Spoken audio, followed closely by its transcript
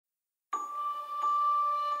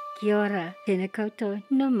Kia ora, tēnā koutou,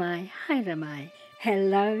 no mai, haere mai.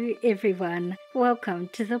 Hello everyone, welcome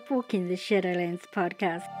to the Walking the Shadowlands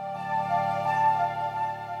podcast.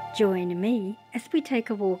 Join me as we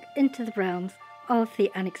take a walk into the realms of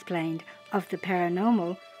the unexplained, of the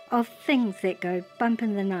paranormal, of things that go bump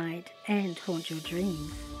in the night and haunt your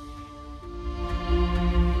dreams.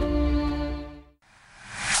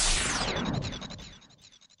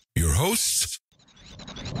 Your hosts?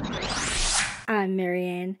 I'm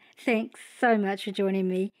Marianne. Thanks so much for joining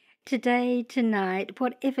me today, tonight,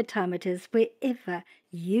 whatever time it is, wherever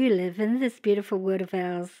you live in this beautiful world of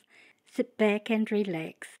ours. Sit back and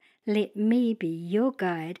relax. Let me be your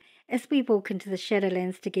guide as we walk into the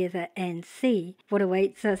Shadowlands together and see what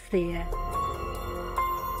awaits us there.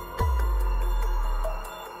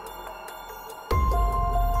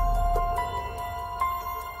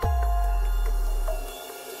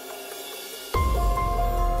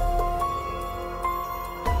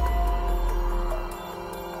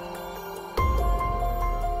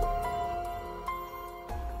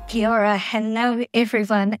 Kia ora, hello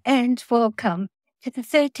everyone, and welcome to the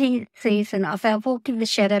 13th season of our Walking the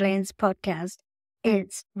Shadowlands podcast.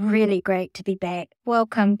 It's really great to be back.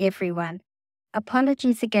 Welcome everyone.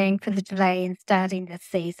 Apologies again for the delay in starting this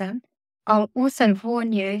season. I'll also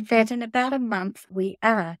warn you that in about a month we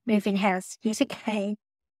are moving house yet again,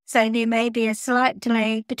 so there may be a slight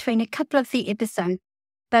delay between a couple of the episodes,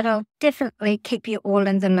 but I'll definitely keep you all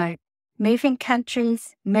in the loop. Moving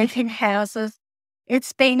countries, moving houses,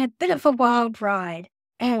 it's been a bit of a wild ride.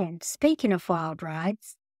 And speaking of wild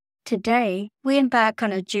rides, today we embark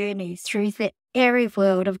on a journey through the eerie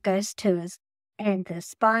world of ghost tours and the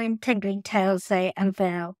spine-tingling tales they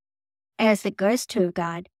unveil. As a ghost tour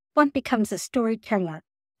guide, one becomes a storyteller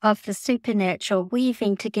of the supernatural,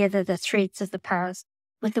 weaving together the threads of the past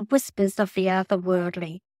with the whispers of the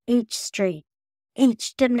otherworldly. Each street,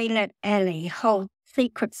 each dimly lit alley holds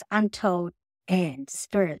secrets untold and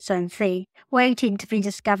spirits unseen, waiting to be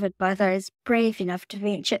discovered by those brave enough to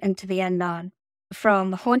venture into the unknown.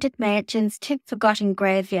 From haunted mansions to forgotten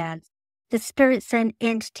graveyards, the spirits and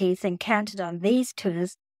entities encountered on these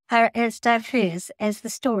tours are as diverse as the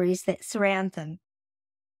stories that surround them.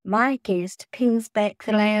 My guest peels back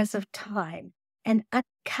the layers of time and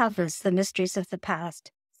uncovers the mysteries of the past.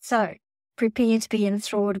 So, prepare to be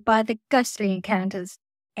enthralled by the ghostly encounters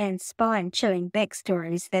and spine-chilling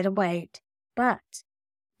backstories that await. But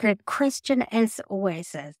the question, as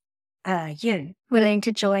always, is, are you willing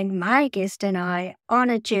to join my guest and I on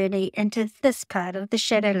a journey into this part of the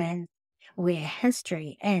Shadowlands where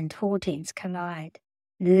history and hauntings collide?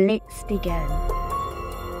 Let's begin.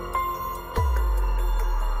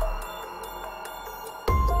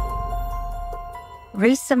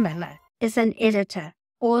 Rissa Miller is an editor,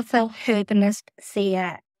 author, herbalist,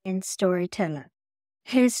 seer, and storyteller.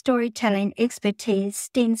 Her storytelling expertise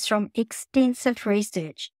stems from extensive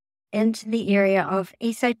research into the area of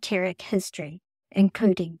esoteric history,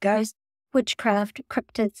 including ghosts, witchcraft,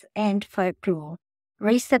 cryptids, and folklore.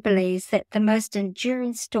 Rissa believes that the most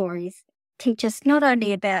enduring stories teach us not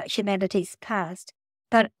only about humanity's past,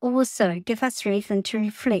 but also give us reason to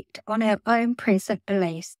reflect on our own present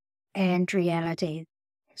beliefs and realities.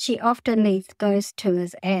 She often leads ghost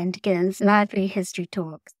tours and gives lively history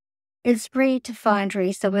talks. It's rare to find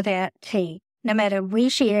Rissa without tea, no matter where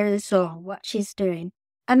she is or what she's doing.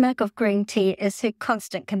 A mug of green tea is her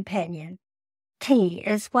constant companion. Tea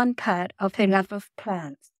is one part of her love of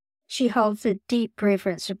plants. She holds a deep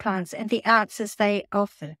reverence for plants and the answers they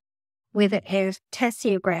offer, whether as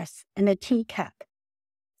tassia grass in a teacup,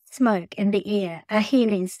 smoke in the air, a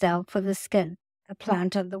healing salve for the skin, a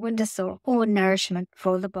plant on the windowsill, or nourishment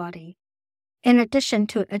for the body. In addition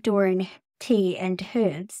to adoring tea and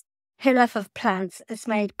herbs, her love of plants is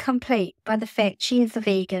made complete by the fact she is a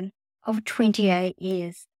vegan of 28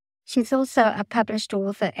 years. She's also a published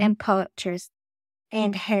author and poetess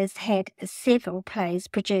and has had several plays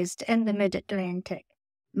produced in the Mid-Atlantic.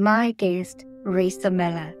 My guest, Rissa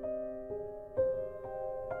Miller.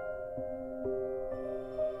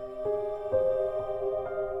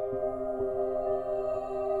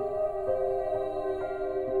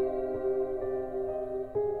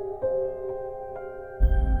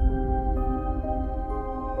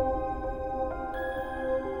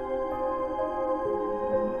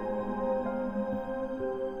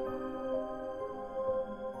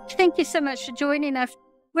 Thank you so much for joining us.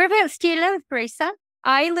 Whereabouts do you live, Rissa?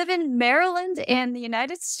 I live in Maryland in the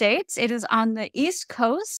United States. It is on the East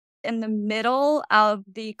Coast in the middle of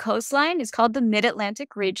the coastline. It's called the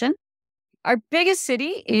Mid-Atlantic region. Our biggest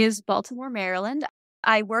city is Baltimore, Maryland.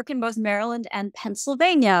 I work in both Maryland and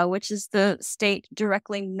Pennsylvania, which is the state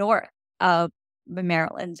directly north of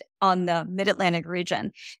Maryland on the Mid-Atlantic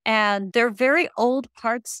region. And they're very old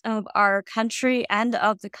parts of our country and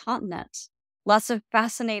of the continent. Lots of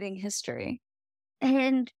fascinating history.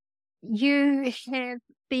 And you have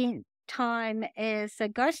spent time as a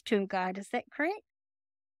ghost tour guide, is that correct?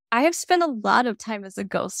 I have spent a lot of time as a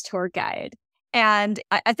ghost tour guide. And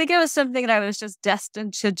I think it was something that I was just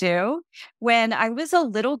destined to do. When I was a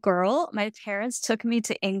little girl, my parents took me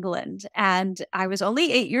to England, and I was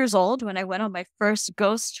only 8 years old when I went on my first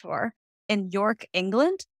ghost tour in York,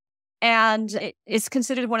 England. And it's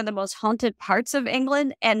considered one of the most haunted parts of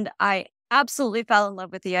England. And I absolutely fell in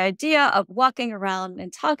love with the idea of walking around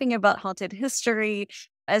and talking about haunted history.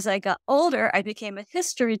 As I got older, I became a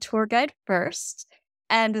history tour guide first.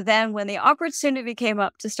 And then when the opportunity came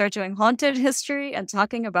up to start doing haunted history and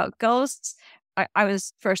talking about ghosts, I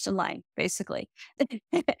was first in line, basically.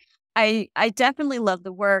 I definitely love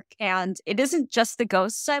the work. And it isn't just the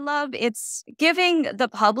ghosts I love, it's giving the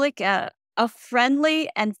public a friendly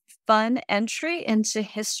and fun entry into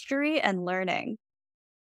history and learning.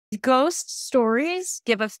 Ghost stories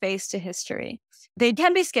give a face to history. They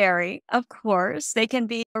can be scary, of course. They can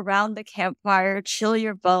be around the campfire, chill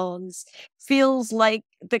your bones, feels like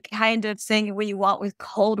the kind of thing we want with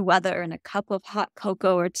cold weather and a cup of hot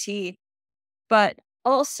cocoa or tea. But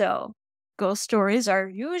also, ghost stories are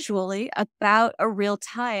usually about a real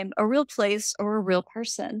time, a real place, or a real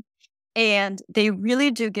person. And they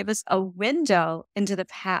really do give us a window into the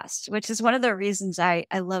past, which is one of the reasons I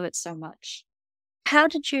love it so much. How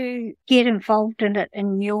did you get involved in it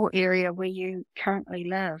in your area where you currently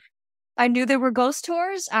live? I knew there were ghost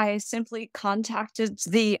tours. I simply contacted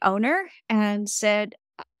the owner and said,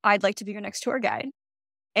 I'd like to be your next tour guide.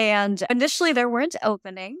 And initially there weren't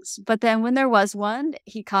openings, but then when there was one,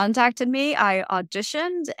 he contacted me. I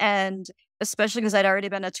auditioned, and especially because I'd already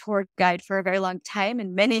been a tour guide for a very long time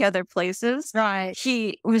in many other places. Right.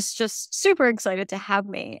 He was just super excited to have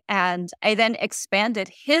me. And I then expanded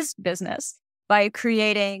his business by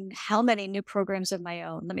creating how many new programs of my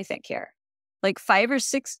own? Let me think here. Like 5 or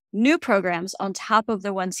 6 new programs on top of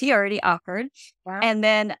the ones he already offered. Wow. And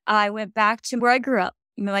then I went back to where I grew up,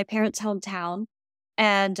 my parents' hometown,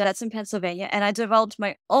 and that's in Pennsylvania. And I developed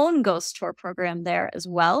my own ghost tour program there as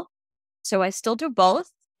well. So I still do both.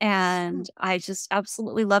 And I just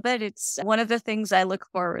absolutely love it. It's one of the things I look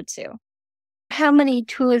forward to. How many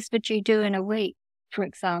tours would you do in a week, for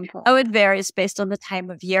example? Oh, it varies based on the time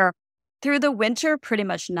of year. Through the winter, pretty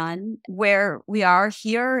much none. Where we are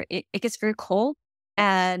here, it gets very cold,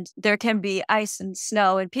 and there can be ice and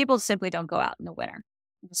snow, and people simply don't go out in the winter.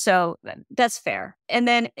 So that's fair. And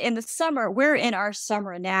then in the summer, we're in our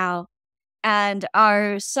summer now, and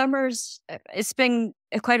our summers, it's been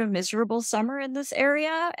quite a miserable summer in this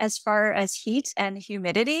area as far as heat and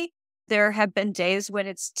humidity. There have been days when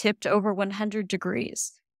it's tipped over 100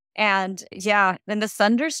 degrees. And yeah, then the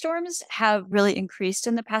thunderstorms have really increased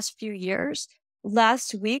in the past few years.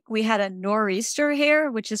 Last week, we had a nor'easter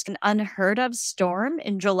here, which is an unheard of storm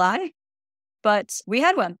in July, but we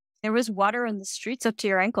had one. There was water in the streets up to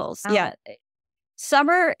your ankles. Oh. Yeah.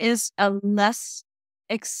 Summer is a less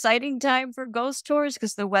exciting time for ghost tours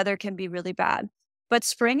because the weather can be really bad. But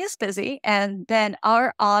spring is busy. And then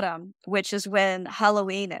our autumn, which is when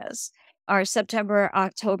Halloween is, our September,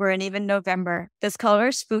 October, and even November. That's called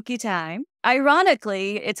our spooky time.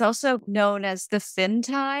 Ironically, it's also known as the thin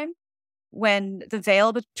time, when the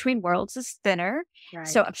veil between worlds is thinner. Right.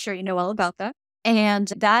 So I'm sure you know all about that. And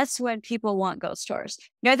that's when people want ghost tours.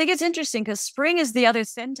 Now, I think it's interesting because spring is the other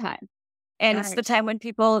thin time. And it's the time when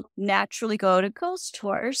people naturally go to ghost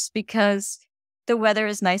tours because the weather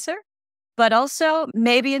is nicer. But also,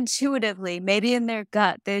 maybe intuitively, maybe in their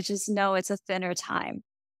gut, they just know it's a thinner time.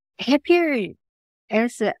 Have you,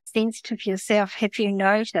 as a sensitive yourself, have you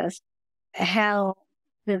noticed how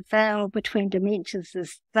the veil between dimensions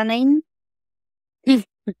is thinning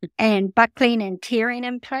and buckling and tearing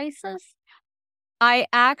in places? I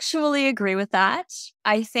actually agree with that.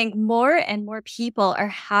 I think more and more people are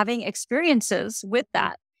having experiences with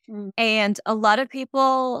that. And a lot of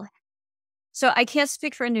people, so I can't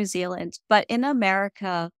speak for New Zealand, but in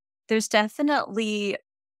America, there's definitely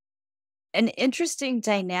an interesting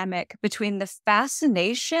dynamic between the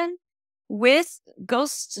fascination with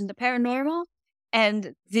ghosts and the paranormal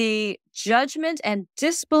and the judgment and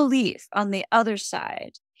disbelief on the other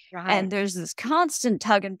side. Right. And there's this constant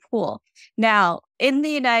tug and pull. Now, in the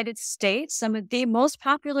United States, some of the most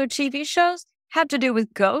popular TV shows have to do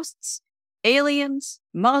with ghosts, aliens,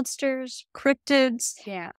 monsters, cryptids,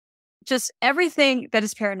 just everything that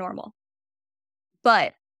is paranormal.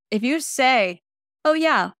 But if you say, oh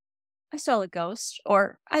yeah, I saw a ghost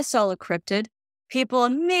or I saw a cryptid, people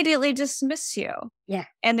immediately dismiss you. Yeah.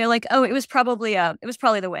 And they're like, oh, it was probably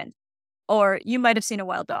the wind. Or you might have seen a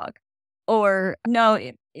wild dog. Or no,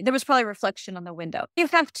 there was probably reflection on the window. You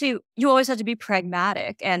always have to be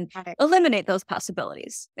pragmatic and eliminate those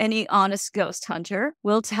possibilities. Any honest ghost hunter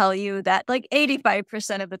will tell you that like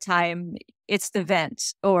 85% of the time it's the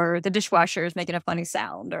vent or the dishwasher is making a funny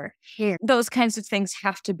sound or those kinds of things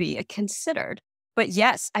have to be considered. But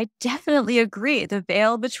yes, I definitely agree. The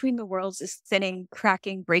veil between the worlds is thinning,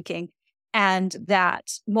 cracking, breaking, and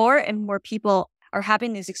that more and more people are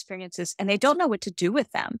having these experiences and they don't know what to do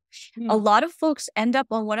with them. A lot of folks end up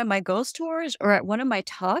on one of my ghost tours or at one of my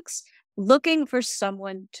talks looking for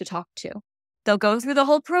someone to talk to. They'll go through the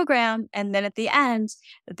whole program and then at the end,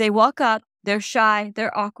 they walk up, they're shy,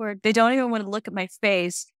 they're awkward, they don't even want to look at my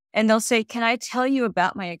face. And they'll say, can I tell you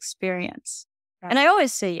about my experience? And I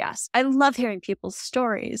always say yes. I love hearing people's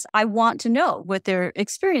stories. I want to know what they're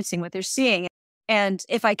experiencing, what they're seeing, and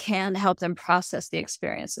if I can help them process the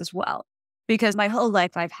experience as well. Because my whole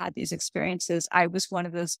life I've had these experiences. I was one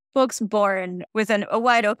of those folks born with a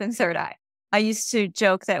wide open third eye. I used to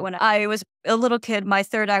joke that when I was a little kid, my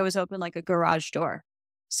third eye was open like a garage door.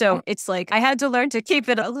 So it's like I had to learn to keep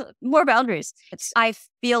it more boundaries. I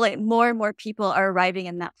feel like more and more people are arriving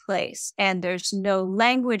in that place and there's no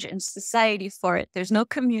language in society for it. There's no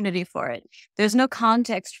community for it. There's no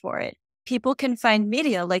context for it. People can find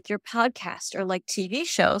media like your podcast or like TV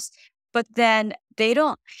shows, but then they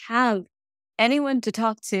don't have anyone to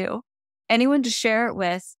talk to, anyone to share it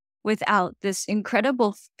with without this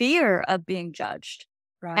incredible fear of being judged.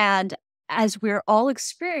 Right. And as we're all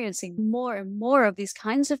experiencing more and more of these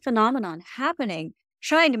kinds of phenomenon happening,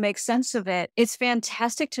 trying to make sense of it, it's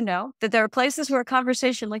fantastic to know that there are places where a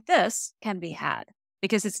conversation like this can be had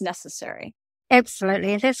because it's necessary.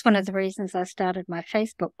 Absolutely. That's one of the reasons I started my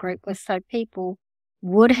Facebook group was so people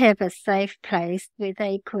would have a safe place where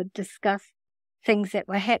they could discuss things that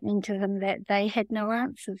were happening to them that they had no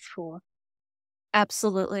answers for.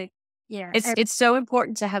 Absolutely. Yeah. It's so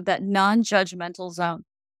important to have that non-judgmental zone.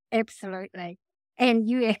 Absolutely. And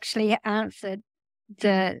you actually answered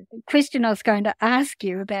the question I was going to ask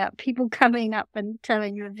you about people coming up and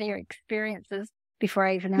telling you their experiences before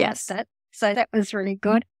I even asked it. So that was really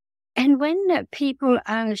good. And when people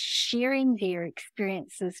are sharing their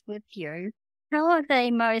experiences with you, how are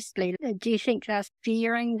they mostly? Do you think they're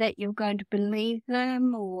fearing that you're going to believe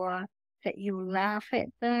them or that you'll laugh at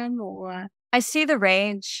them or? I see the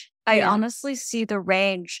range. I honestly see the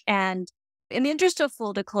range. And in the interest of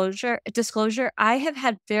full disclosure, I have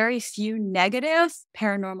had very few negative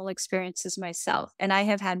paranormal experiences myself, and I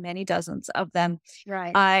have had many dozens of them.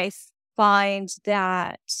 Right. I find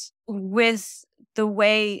that with the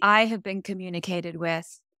way I have been communicated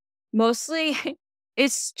with, mostly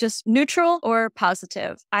it's just neutral or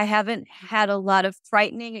positive. I haven't had a lot of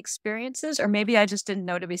frightening experiences, or maybe I just didn't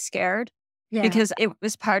know to be scared because it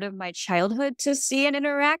was part of my childhood to see and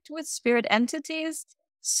interact with spirit entities.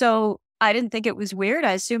 So I didn't think it was weird.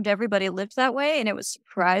 I assumed everybody lived that way. And it was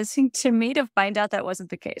surprising to me to find out that wasn't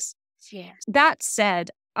the case. Yeah. That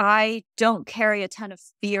said, I don't carry a ton of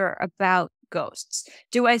fear about ghosts.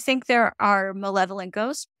 Do I think there are malevolent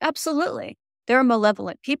ghosts? Absolutely. There are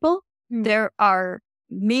malevolent people. There are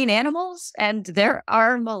mean animals and there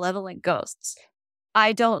are malevolent ghosts.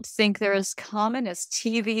 I don't think they're as common as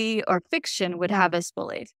TV or fiction would have us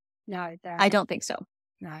believe. No, I don't think so.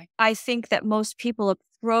 No. I think that most people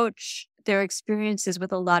approach their experiences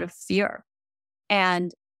with a lot of fear.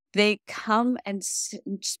 And they come and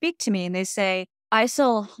speak to me and they say, I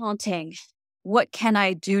saw a haunting. What can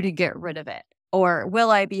I do to get rid of it? Or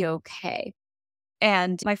will I be okay?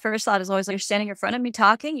 And my first thought is always, you're standing in front of me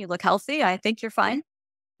talking. You look healthy. I think you're fine.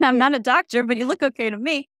 I'm not a doctor, but you look okay to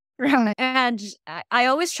me. Right. And I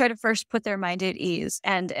always try to first put their mind at ease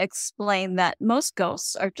and explain that most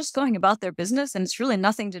ghosts are just going about their business and it's really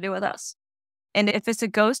nothing to do with us. And if it's a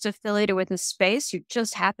ghost affiliated with a space, you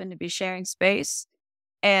just happen to be sharing space.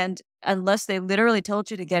 And unless they literally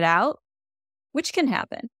told you to get out, which can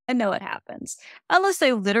happen. I know it happens. Unless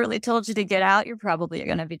they literally told you to get out, you're probably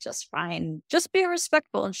going to be just fine. Just be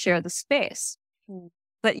respectful and share the space.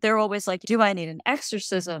 But they're always like, do I need an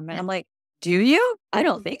exorcism? And I'm like, do you? I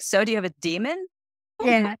don't think so. Do you have a demon?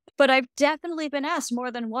 Yeah. But I've definitely been asked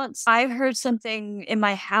more than once. I've heard something in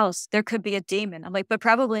my house. There could be a demon. I'm like, but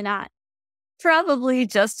probably not. Probably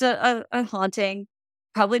just a haunting.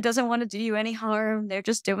 Probably doesn't want to do you any harm. They're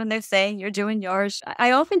just doing their thing. You're doing yours.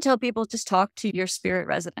 I often tell people just talk to your spirit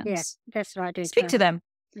residents. Yeah, that's what I do. Speak to them.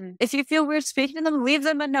 If you feel weird speaking to them, leave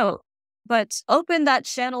them a note. But open that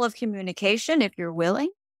channel of communication if you're willing.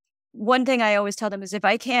 One thing I always tell them is if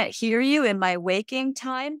I can't hear you in my waking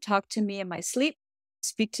time, talk to me in my sleep.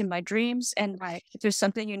 speak to my dreams. And Right. if there's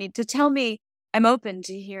something you need to tell me, I'm open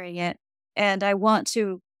to hearing it. And I want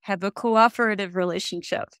to have a cooperative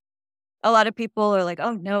relationship. A lot of people are like,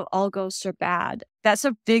 oh no, all ghosts are bad. That's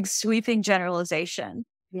a big sweeping generalization.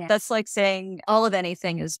 Yeah. That's like saying all of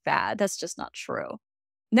anything is bad. That's just not true.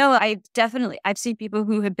 No, I've seen people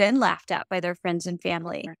who have been laughed at by their friends and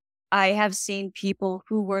family. Right. I have seen people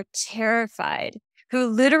who were terrified, who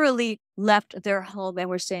literally left their home and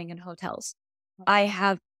were staying in hotels. I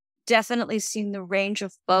have definitely seen the range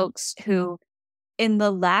of folks who, in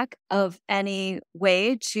the lack of any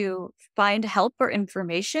way to find help or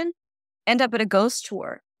information, end up at a ghost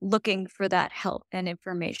tour looking for that help and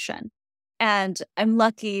information. And I'm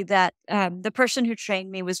lucky that the person who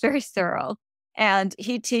trained me was very thorough. And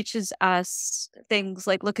he teaches us things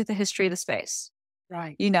like look at the history of the space,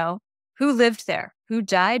 Right. who lived there, who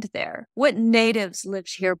died there, what natives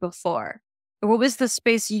lived here before, what was the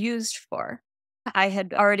space used for. I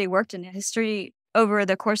had already worked in history over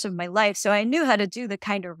the course of my life, so I knew how to do the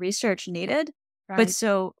kind of research needed. But Right.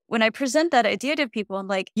 so when I present that idea to people, I'm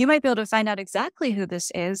like, you might be able to find out exactly who this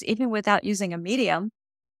is, even without using a medium.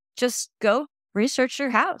 Just go research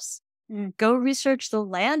your house. Go research the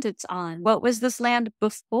land it's on. What was this land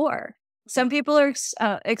before? Some people are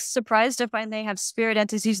surprised to find they have spirit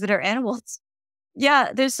entities that are animals.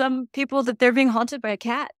 Yeah, there's some people that they're being haunted by a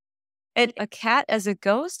cat. And a cat as a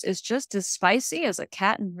ghost is just as spicy as a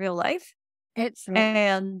cat in real life. It's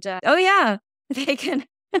And oh yeah, they can.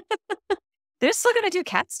 They're still going to do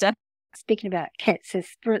cat stuff. Speaking about cats as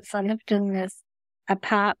spirits, I lived in this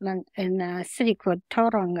apartment in a city called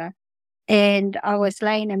Tauranga, and I was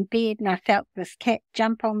laying in bed and I felt this cat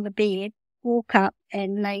jump on the bed, walk up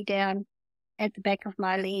and lay down at the back of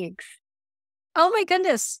my legs. Oh my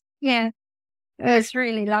goodness. Yeah, it was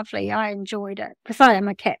really lovely. I enjoyed it because I am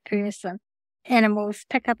a cat person. Animals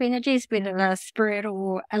pick up energies, whether they're spirit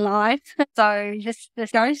or alive. So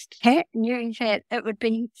this ghost cat knew that it would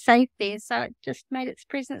be safe there, so it just made its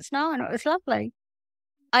presence known. It was lovely.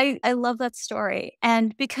 I love that story.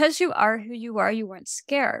 And because you are who you are, you weren't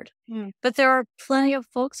scared. But there are plenty of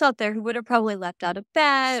folks out there who would have probably leapt out of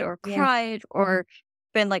bed or cried or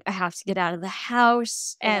been like, I have to get out of the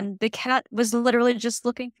house. And the cat was literally just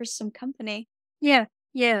looking for some company. Yeah,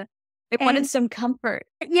 yeah. It wanted some comfort.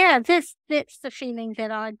 Yeah, that's the feeling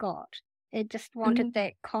that I got. It just wanted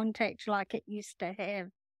that contact like it used to have.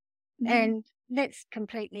 And that's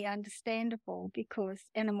completely understandable because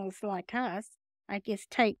animals like us, I guess,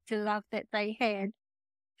 take the love that they had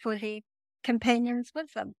for their companions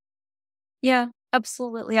with them. Yeah,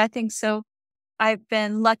 absolutely. I think so. I've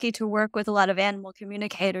been lucky to work with a lot of animal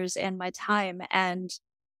communicators in my time, and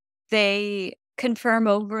they confirm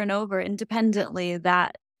over and over independently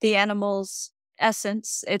that the animal's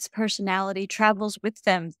essence, its personality, travels with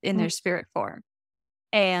them in their spirit form.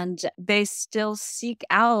 And they still seek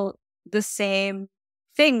out the same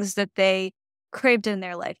things that they craved in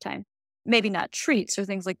their lifetime. Maybe not treats or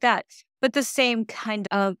things like that, but the same kind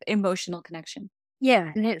of emotional connection.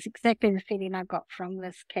 Yeah, and that's exactly the feeling I got from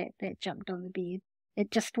this cat that jumped on the bed. It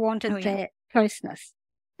just wanted that closeness.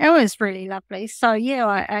 It was really lovely. So, yeah,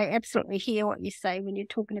 I absolutely hear what you say when you're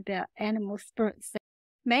talking about animal spirits.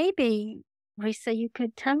 Maybe, Rissa, you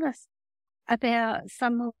could tell us about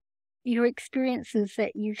some of your experiences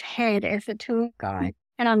that you've had as a tour guide.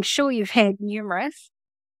 And I'm sure you've had numerous.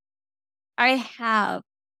 I have.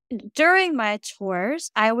 During my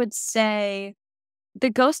tours, I would say the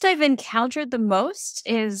ghost I've encountered the most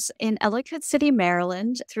is in Ellicott City,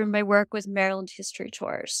 Maryland, through my work with Maryland History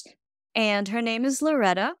Tours. And her name is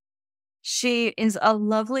Loretta. She is a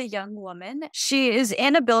lovely young woman. She is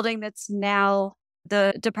in a building that's now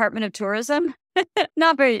the Department of Tourism.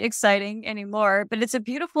 Not very exciting anymore, but it's a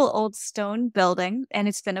beautiful old stone building. And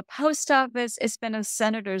it's been a post office. It's been a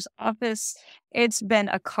senator's office. It's been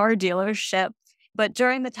a car dealership. But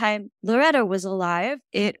during the time Loretta was alive,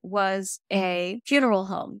 it was a funeral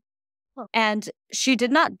home. And she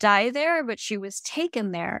did not die there, but she was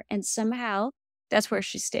taken there. And somehow that's where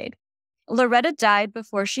she stayed. Loretta died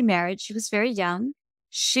before she married. She was very young.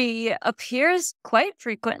 She appears quite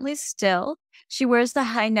frequently still. She wears the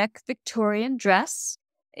high neck Victorian dress.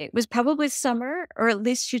 It was probably summer, or at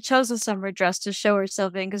least she chose a summer dress to show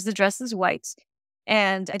herself in because the dress is white.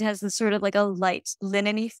 And it has this sort of like a light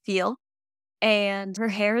linen-y feel. And her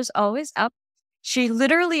hair is always up. She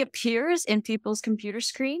literally appears in people's computer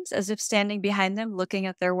screens as if standing behind them looking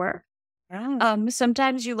at their work.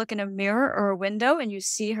 Sometimes you look in a mirror or a window and you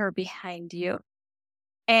see her behind you.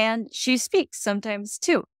 And she speaks sometimes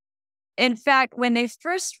too. In fact, when they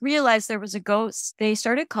first realized there was a ghost, they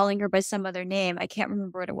started calling her by some other name. I can't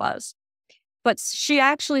remember what it was. But she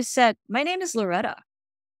actually said, "My name is Loretta."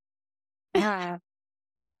 Yeah.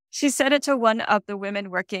 She said it to one of the women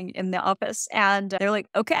working in the office, and they're like,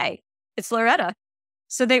 okay, it's Loretta.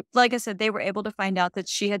 So they, like I said, they were able to find out that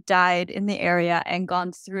she had died in the area and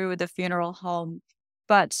gone through the funeral home.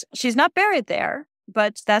 But she's not buried there,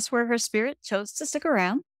 but that's where her spirit chose to stick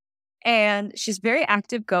around. And she's a very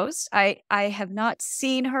active ghost. I have not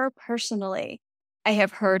seen her personally. I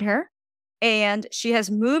have heard her, and she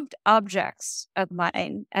has moved objects of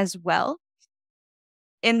mine as well.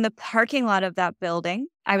 In the parking lot of that building,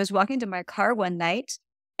 I was walking to my car one night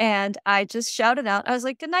and I just shouted out, I was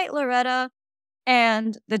like, "Good night, Loretta."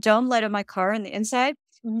 And the dome light of my car on the inside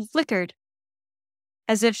flickered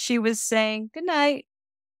as if she was saying good night.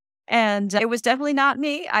 And it was definitely not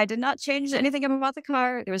me. I did not change anything about the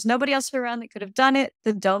car. There was nobody else around that could have done it.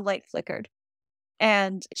 The dome light flickered.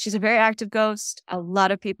 And she's a very active ghost. A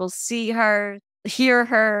lot of people see her, hear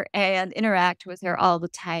her, and interact with her all the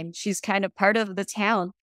time. She's kind of part of the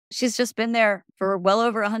town. She's just been there for well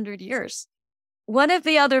over 100 years. One of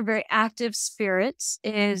the other very active spirits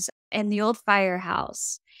is in the old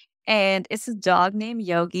firehouse, and it's a dog named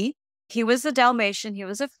Yogi. He was a Dalmatian. He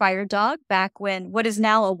was a fire dog back when what is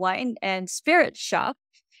now a wine and spirit shop,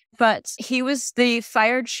 but he was the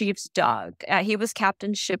fire chief's dog. He was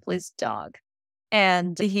Captain Shipley's dog.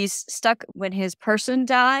 And he's stuck when his person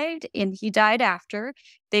died and he died after.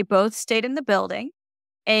 They both stayed in the building,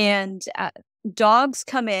 and dogs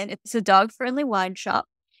come in. It's a dog friendly wine shop.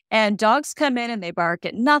 And dogs come in and they bark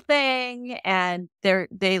at nothing, and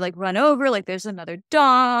they like run over like there's another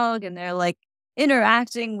dog, and they're like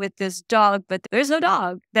interacting with this dog, but there's no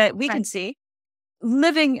dog that we can see.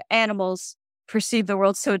 Living animals perceive the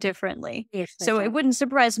world so differently. Yes, So right. it wouldn't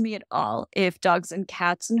surprise me at all if dogs and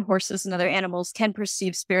cats and horses and other animals can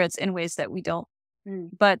perceive spirits in ways that we don't.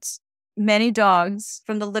 But many dogs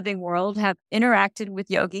from the living world have interacted with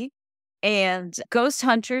Yogi. And ghost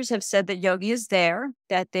hunters have said that Yogi is there,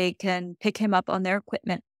 that they can pick him up on their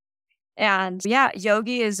equipment. And yeah,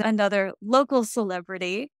 Yogi is another local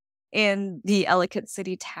celebrity in the Ellicott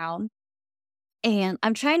City town. And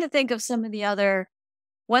I'm trying to think of some of the other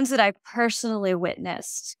ones that I personally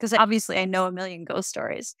witnessed, because obviously I know a million ghost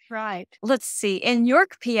stories. Right. Let's see. In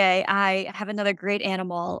York, PA, I have another great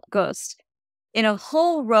animal ghost in a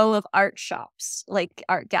whole row of art shops, like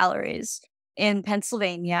art galleries. In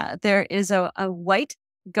Pennsylvania, there is a white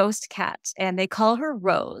ghost cat, and they call her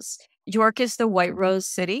Rose. York is the White Rose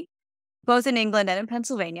City, both in England and in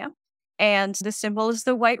Pennsylvania. And the symbol is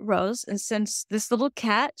the white rose. And since this little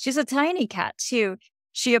cat, she's a tiny cat too,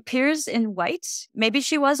 she appears in white. Maybe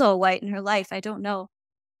she was all white in her life. I don't know.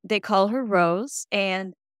 They call her Rose,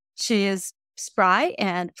 and she is spry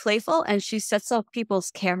and playful, and she sets off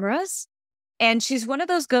people's cameras. And she's one of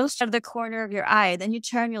those ghosts out of the corner of your eye. Then you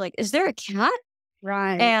turn, you're like, is there a cat?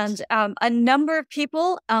 Right. And a number of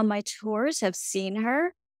people on my tours have seen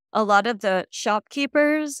her. A lot of the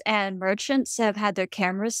shopkeepers and merchants have had their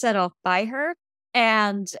cameras set off by her.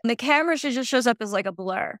 And the camera, she just shows up as like a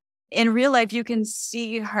blur. In real life, you can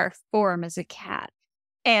see her form as a cat.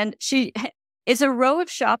 And it's a row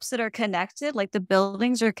of shops that are connected, like the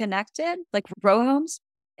buildings are connected, like row homes.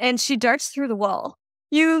 And she darts through the wall.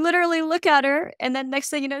 You literally look at her, and then next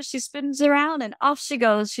thing you know, she spins around and off she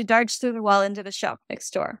goes. She darts through the wall into the shop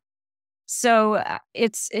next door. So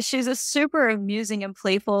she's a super amusing and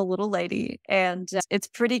playful little lady, and it's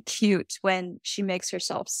pretty cute when she makes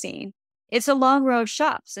herself seen. It's a long row of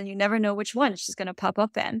shops, and you never know which one she's going to pop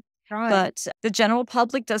up in. Right. But the general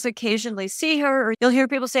public does occasionally see her, or you'll hear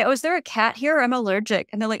people say, "Oh, is there a cat here? I'm allergic."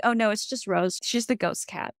 And they're like, "Oh, no, it's just Rose. She's the ghost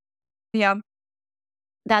cat." Yeah.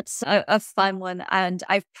 That's a fun one, and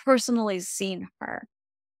I've personally seen her.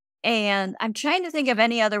 And I'm trying to think of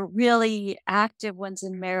any other really active ones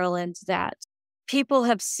in Maryland that people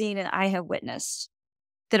have seen and I have witnessed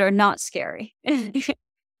that are not scary.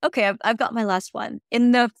 Okay, I've got my last one.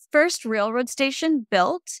 In the first railroad station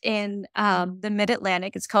built in the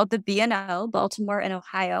Mid-Atlantic, it's called the B&O, Baltimore and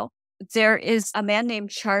Ohio. There is a man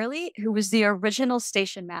named Charlie who was the original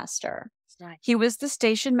station master. Right. He was the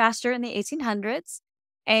station master in the 1800s.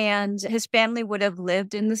 And his family would have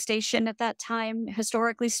lived in the station at that time,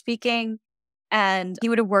 historically speaking. And he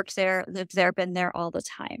would have worked there, lived there, been there all the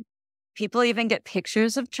time. People even get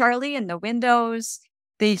pictures of Charlie in the windows.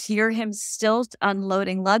 They hear him still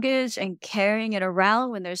unloading luggage and carrying it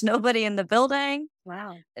around when there's nobody in the building.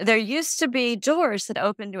 Wow. There used to be doors that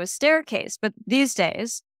opened to a staircase, but these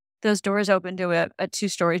days, those doors open to a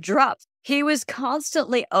two-story drop. He was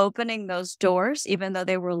constantly opening those doors, even though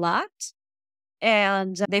they were locked.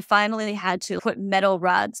 And they finally had to put metal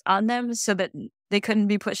rods on them so that they couldn't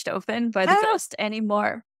be pushed open by the ghost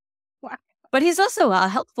anymore. Wow. But he's also a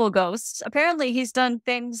helpful ghost. Apparently, he's done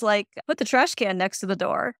things like put the trash can next to the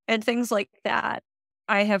door and things like that.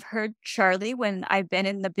 I have heard Charlie when I've been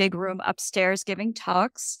in the big room upstairs giving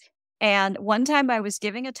talks. And one time I was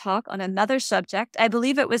giving a talk on another subject. I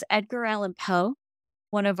believe it was Edgar Allan Poe,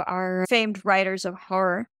 one of our famed writers of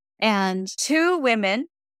horror. And two women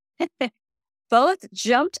both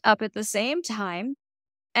jumped up at the same time.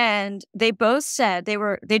 And they both said they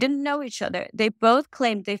didn't know each other. They both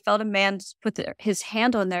claimed they felt a man put his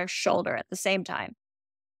hand on their shoulder at the same time.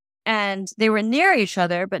 And they were near each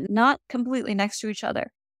other, but not completely next to each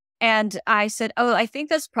other. And I said, oh, I think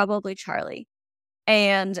that's probably Charlie.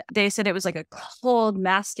 And they said it was like a cold,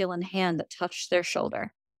 masculine hand that touched their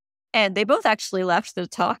shoulder. And they both actually left the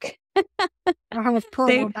talk.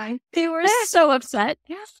 They were so upset.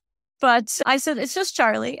 But I said, it's just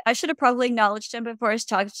Charlie. I should have probably acknowledged him before I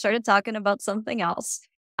started talking about something else.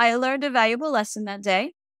 I learned a valuable lesson that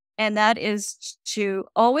day, and that is to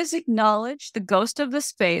always acknowledge the ghost of the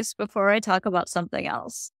space before I talk about something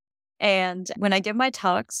else. And when I give my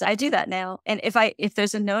talks, I do that now. And if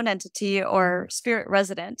there's a known entity or spirit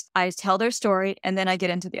resident, I tell their story, and then I get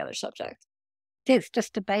into the other subject. It's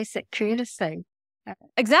just a basic courtesy.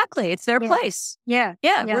 Exactly. It's their place. Yeah.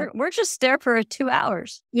 We're just there for 2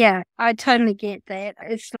 hours. Yeah, I totally get that.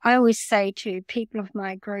 I always say to people of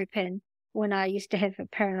my group, and when I used to have a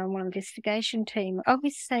paranormal investigation team, I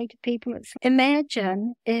always say to people,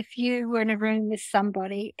 imagine if you were in a room with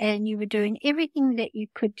somebody and you were doing everything that you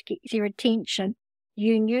could to get their attention.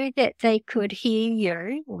 You knew that they could hear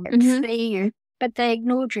you or see you, but they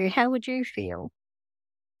ignored you. How would you feel?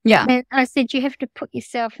 Yeah. And I said, you have to put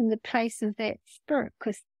yourself in the place of that spirit,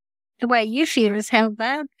 because the way you feel is how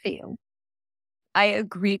they would feel. I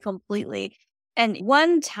agree completely. And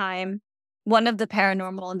one time, one of the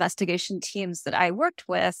paranormal investigation teams that I worked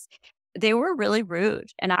with, they were really rude,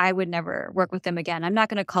 and I would never work with them again. I'm not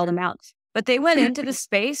going to call them out. But they went into the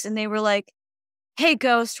space and they were like, hey,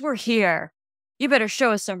 ghost, we're here. You better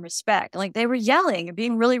show us some respect. Like, they were yelling and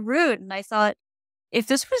being really rude. And I thought, if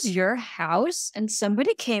this was your house and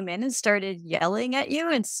somebody came in and started yelling at you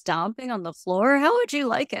and stomping on the floor, how would you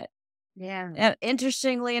like it? Yeah.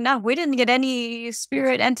 Interestingly enough, we didn't get any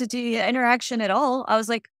spirit entity interaction at all. I was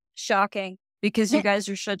like, shocking, because you guys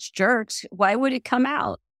are such jerks. Why would it come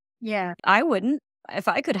out? Yeah. I wouldn't. If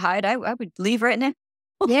I could hide, I would leave right now.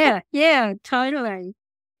 Yeah, totally.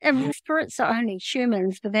 And spirits are only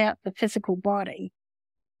humans without the physical body.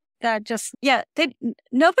 They're just... Yeah,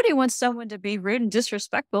 nobody wants someone to be rude and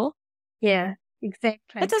disrespectful. Yeah,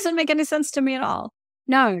 exactly. That doesn't make any sense to me at all.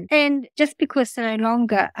 No, and just because they're no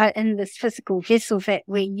longer in this physical vessel that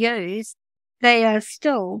we use, they are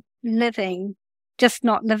still living, just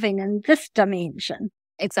not living in this dimension.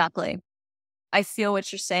 Exactly. I feel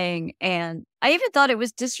what you're saying. And I even thought it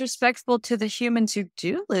was disrespectful to the humans who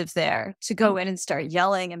do live there to go in and start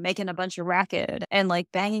yelling and making a bunch of racket and like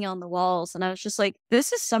banging on the walls. And I was just like,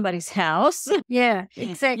 this is somebody's house. Yeah,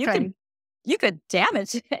 exactly. You could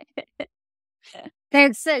damage it.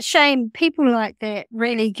 That's a shame. People like that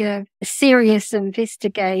really give serious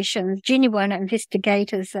investigations, genuine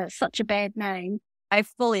investigators, such a bad name. I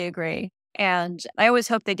fully agree. And I always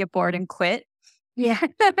hope they get bored and quit. Yeah.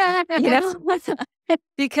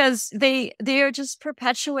 Because they are just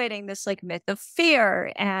perpetuating this like myth of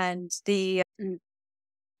fear and the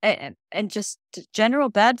and just general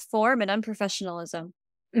bad form and unprofessionalism.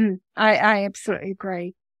 I absolutely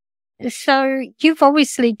agree. So you've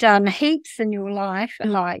obviously done heaps in your life,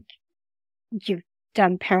 like you've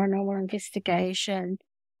done paranormal investigation,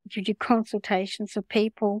 you do consultations with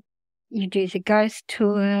people, you do the ghost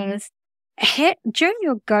tours. During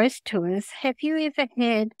your ghost tours, have you ever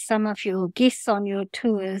had some of your guests on your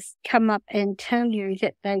tours come up and tell you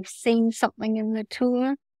that they've seen something in the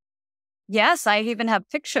tour? Yes, I even have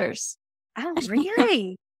pictures. Oh,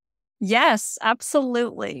 really? Yes,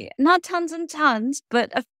 absolutely. Not tons and tons, but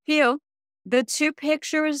a few. The two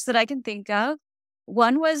pictures that I can think of,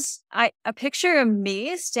 one was a picture of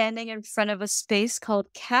me standing in front of a space called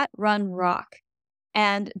Cat Run Rock.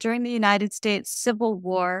 And during the United States Civil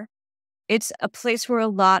War, it's a place where a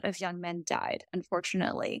lot of young men died,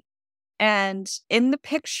 unfortunately. And in the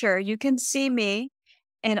picture, you can see me,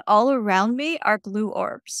 and all around me are blue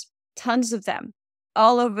orbs, tons of them,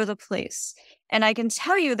 all over the place. And I can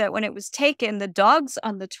tell you that when it was taken, the dogs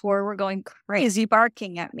on the tour were going crazy,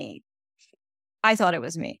 barking at me. I thought it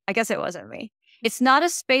was me. I guess it wasn't me. It's not a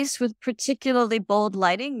space with particularly bold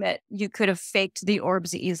lighting that you could have faked the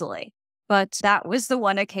orbs easily. But that was the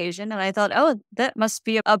one occasion. And I thought, oh, that must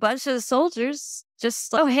be a bunch of soldiers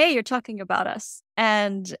just, oh, hey, you're talking about us.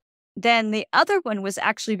 And then the other one was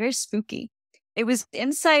actually very spooky. It was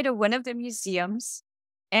inside of one of the museums,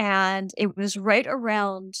 and it was right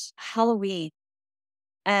around Halloween.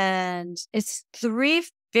 And it's three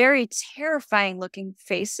very terrifying looking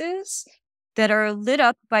faces that are lit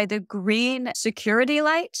up by the green security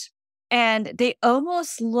light. And they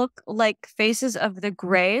almost look like faces of the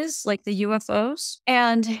Greys, like the UFOs.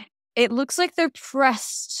 And it looks like they're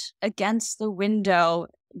pressed against the window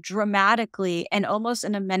dramatically and almost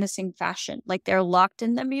in a menacing fashion, like they're locked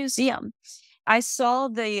in the museum. I saw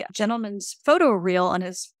the gentleman's photo reel on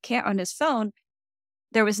his phone.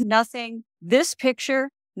 There was nothing, this picture,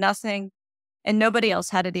 nothing, and nobody else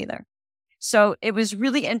had it either. So it was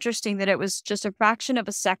really interesting that it was just a fraction of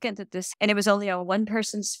a second and it was only on one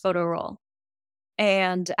person's photo roll.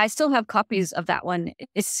 And I still have copies of that one.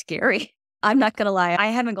 It's scary. I'm not going to lie. I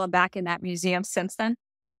haven't gone back in that museum since then,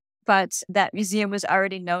 but that museum was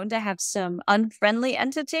already known to have some unfriendly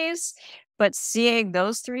entities. But seeing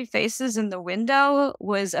those three faces in the window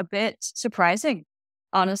was a bit surprising,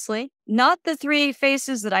 honestly. Not the three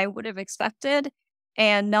faces that I would have expected,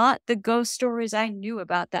 and not the ghost stories I knew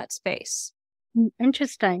about that space.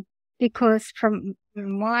 Interesting, because from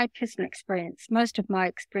my personal experience, most of my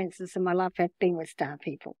experiences in my life have been with star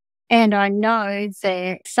people. And I know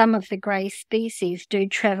that some of the grey species do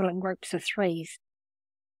travel in groups of threes.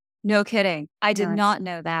 No kidding. I did not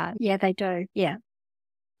know that. Yeah, they do. Yeah.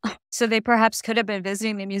 So they perhaps could have been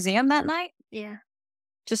visiting the museum that night? Yeah.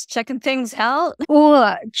 Just checking things out?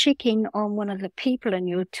 Or checking on one of the people in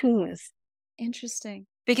your tours. Interesting.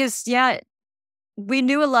 Because, yeah, we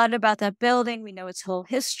knew a lot about that building. We know its whole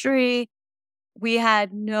history. We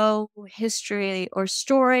had no history or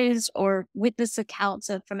stories or witness accounts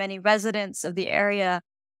from any residents of the area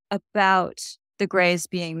about the Greys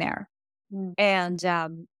being there. And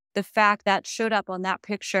the fact that showed up on that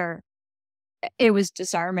picture, it was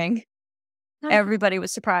disarming. Everybody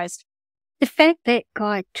was surprised. The fact that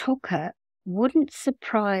guy took it wouldn't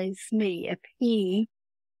surprise me if he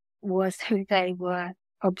was who they were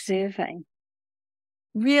observing.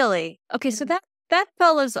 Really? Okay, so that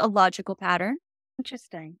follows a logical pattern.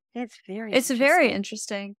 Interesting. That's very It's very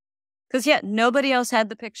interesting. Because, yeah, nobody else had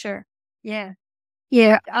the picture. Yeah.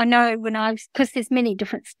 Yeah, I know because there's many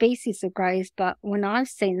different species of greys, but when I've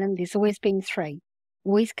seen them, there's always been three.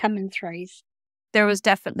 Always come in threes. There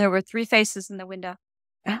were three faces in the window.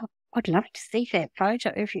 Oh, I'd love to see that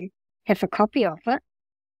photo if you have a copy of it.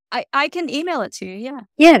 I can email it to you, yeah.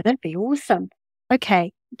 Yeah, that'd be awesome.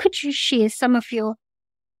 Okay, could you share some of your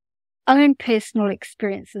own personal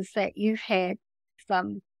experiences that you've had,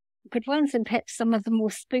 some good ones and perhaps some of the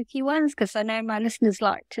more spooky ones? Because I know my listeners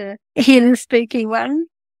like to hear the spooky one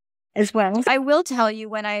as well. I will tell you,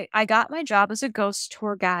 when I got my job as a ghost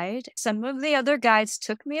tour guide, some of the other guides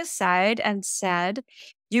took me aside and said,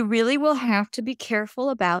 you really will have to be careful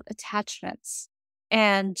about attachments.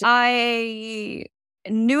 And I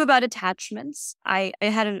knew about attachments. I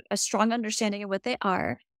had a strong understanding of what they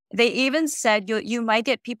are. They even said you might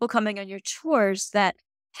get people coming on your tours that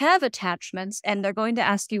have attachments and they're going to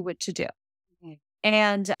ask you what to do. Mm-hmm.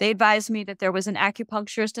 And they advised me that there was an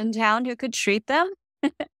acupuncturist in town who could treat them.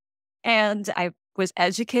 And I was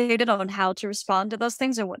educated on how to respond to those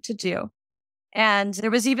things and what to do. And there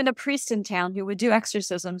was even a priest in town who would do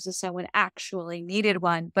exorcisms if someone actually needed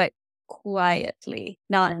one, but quietly,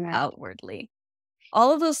 not outwardly.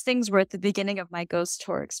 All of those things were at the beginning of my ghost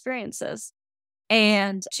tour experiences.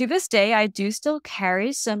 And to this day, I do still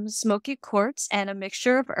carry some smoky quartz and a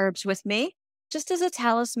mixture of herbs with me, just as a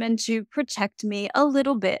talisman to protect me a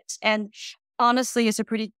little bit. And honestly, it's a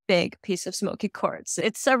pretty big piece of smoky quartz.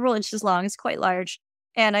 It's several inches long. It's quite large.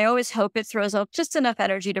 And I always hope it throws out just enough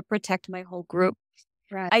energy to protect my whole group.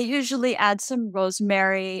 Right. I usually add some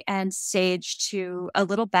rosemary and sage to a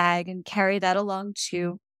little bag and carry that along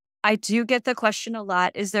too. I do get the question a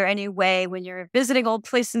lot, is there any way when you're visiting old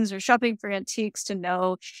places or shopping for antiques to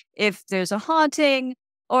know if there's a haunting,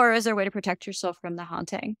 or is there a way to protect yourself from the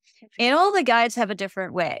haunting? And all the guides have a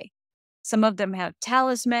different way. Some of them have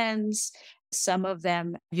talismans. Some of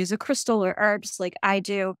them use a crystal or herbs like I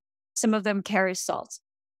do. Some of them carry salt.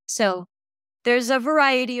 So there's a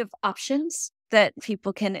variety of options that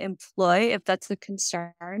people can employ if that's the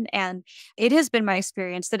concern. And it has been my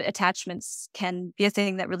experience that attachments can be a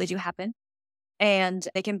thing that really do happen. And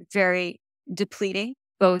they can be very depleting,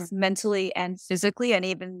 both mentally and physically, and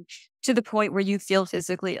even to the point where you feel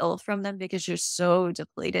physically ill from them because you're so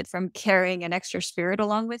depleted from carrying an extra spirit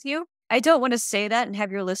along with you. I don't want to say that and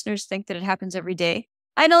have your listeners think that it happens every day.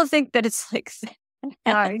 I don't think that it's like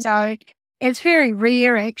that. No. It's very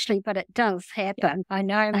rare, actually, but it does happen. I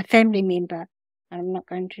know a family member, I'm not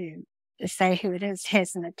going to say who it is,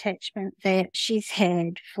 has an attachment that she's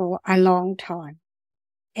had for a long time.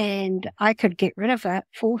 And I could get rid of it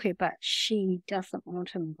for her, but she doesn't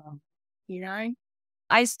want him involved, you know?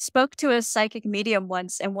 I spoke to a psychic medium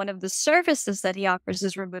once, and one of the services that he offers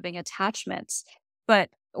is removing attachments. But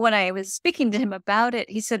when I was speaking to him about it,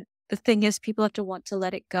 he said the thing is people have to want to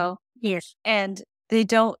let it go. Yes. And they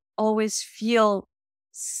don't always feel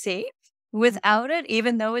safe without it,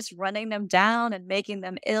 even though it's running them down and making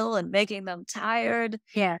them ill and making them tired.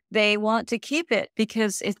 Yeah. They want to keep it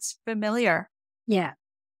because it's familiar. Yeah.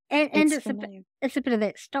 And it's familiar. a bit of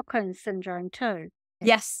that Stockholm syndrome too.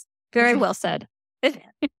 Yes. Very well said.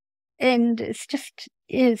 And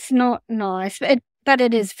it's not nice, but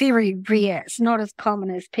it is very rare. It's not as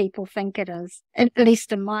common as people think it is, at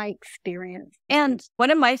least in my experience. And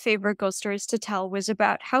one of my favorite ghost stories to tell was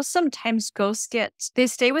about how sometimes ghosts they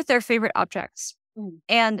stay with their favorite objects.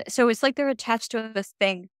 And so it's like they're attached to a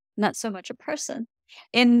thing, not so much a person.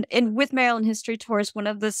 In with Maryland History Tours, one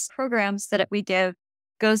of the programs that we give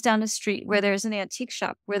goes down a street where there's an antique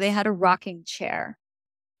shop where they had a rocking chair.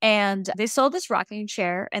 And they sold this rocking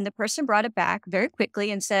chair, and the person brought it back very quickly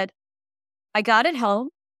and said, I got it home,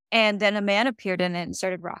 and then a man appeared in it and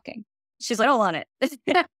started rocking. She's like, I don't want it.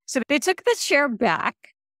 So they took the chair back,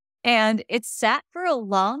 and it sat for a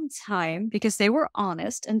long time because they were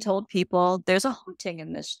honest and told people there's a haunting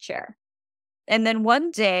in this chair. And then one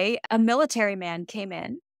day, a military man came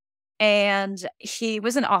in, and he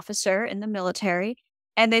was an officer in the military.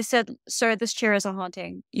 And they said, sir, this chair is a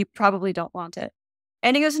haunting. You probably don't want it.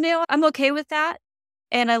 And he goes, no, I'm okay with that.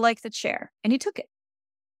 And I like the chair. And he took it.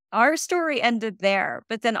 Our story ended there.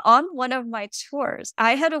 But then on one of my tours,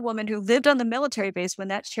 I had a woman who lived on the military base when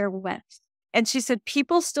that chair went. And she said,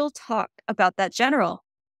 people still talk about that general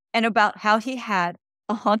and about how he had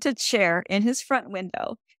a haunted chair in his front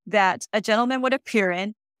window that a gentleman would appear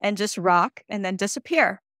in and just rock and then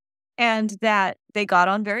disappear. And that they got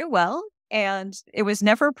on very well. And it was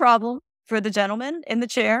never a problem for the gentleman in the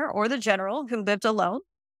chair or the general who lived alone.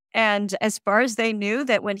 And as far as they knew,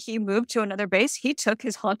 that when he moved to another base, he took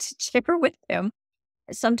his haunted chair with him.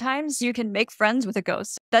 Sometimes you can make friends with a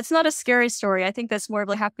ghost. That's not a scary story. I think that's more of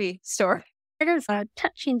a happy story. It is a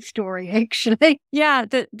touching story, actually. Yeah,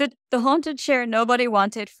 the haunted chair nobody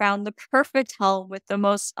wanted found the perfect home with the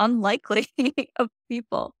most unlikely of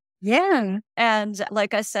people. Yeah. And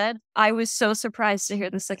like I said, I was so surprised to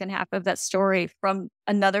hear the second half of that story from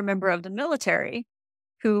another member of the military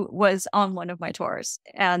who was on one of my tours.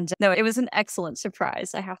 And no, it was an excellent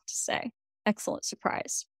surprise, I have to say. Excellent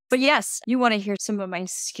surprise. But yes, you want to hear some of my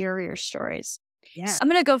scarier stories. Yeah. I'm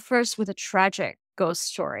going to go first with a tragic ghost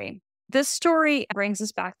story. This story brings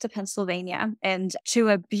us back to Pennsylvania and to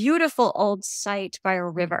a beautiful old site by a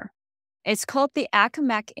river. It's called the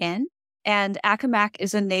Accomack Inn. And Accomack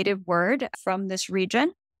is a native word from this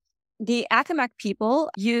region. The Accomack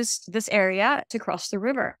people used this area to cross the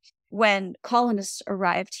river. When colonists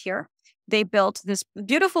arrived here, they built this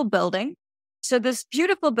beautiful building. So this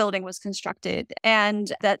beautiful building was constructed,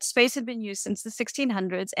 and that space had been used since the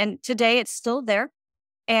 1600s. And today it's still there.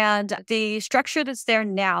 And the structure that's there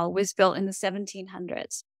now was built in the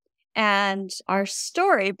 1700s. And our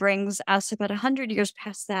story brings us about 100 years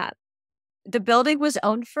past that. The building was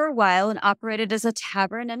owned for a while and operated as a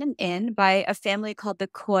tavern and an inn by a family called the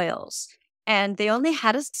Coyles. And they only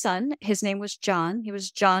had a son. His name was John. He was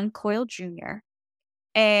John Coyle Jr.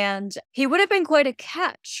 And he would have been quite a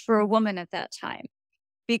catch for a woman at that time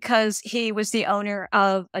because he was the owner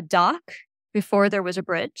of a dock before there was a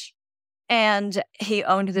bridge. And he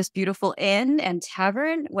owned this beautiful inn and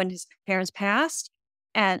tavern when his parents passed.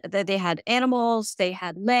 And they had animals, they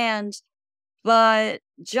had land. But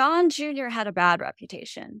John Jr. had a bad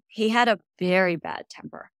reputation. He had a very bad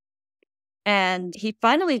temper. And he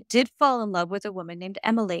finally did fall in love with a woman named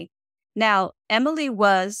Emily. Now, Emily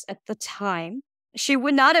was, at the time, she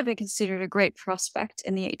would not have been considered a great prospect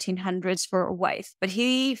in the 1800s for a wife, but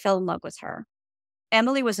he fell in love with her.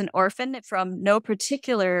 Emily was an orphan from no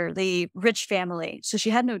particularly rich family, so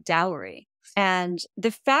she had no dowry. And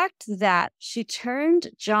the fact that she turned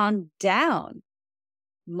John down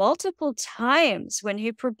multiple times when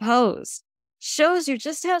he proposed shows you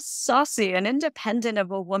just how saucy and independent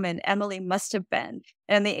of a woman Emily must have been.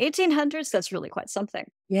 And in the 1800s, that's really quite something.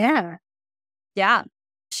 Yeah. Yeah.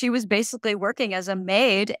 She was basically working as a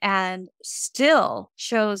maid and still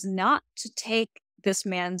chose not to take this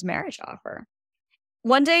man's marriage offer.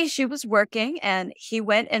 One day she was working and he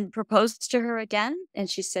went and proposed to her again, and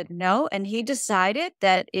she said no. And he decided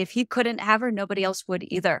that if he couldn't have her, nobody else would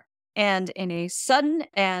either. And in a sudden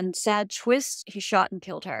and sad twist, he shot and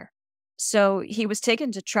killed her. So he was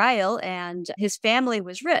taken to trial and his family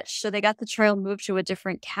was rich. So they got the trial moved to a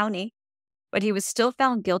different county, but he was still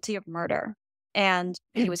found guilty of murder and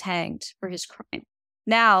he was hanged for his crime.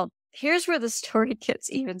 Now, here's where the story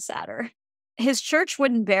gets even sadder. His church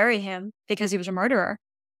wouldn't bury him because he was a murderer.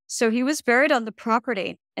 So he was buried on the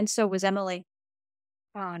property, and so was Emily.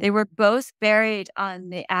 They were both buried on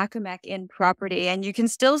the Accomack Inn property, and you can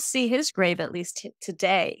still see his grave, at least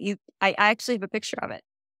today. I actually have a picture of it.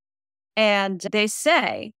 And they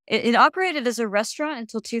say it operated as a restaurant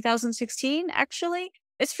until 2016, actually.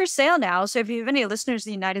 It's for sale now. So if you have any listeners in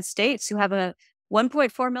the United States who have a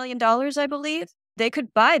 $1.4 million, I believe, they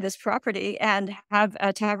could buy this property and have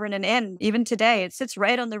a tavern and inn. Even today, it sits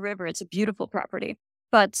right on the river. It's a beautiful property.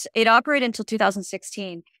 But it operated until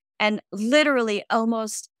 2016. And literally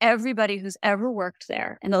almost everybody who's ever worked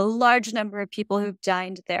there and a large number of people who've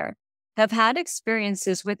dined there have had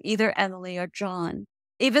experiences with either Emily or John.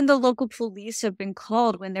 Even the local police have been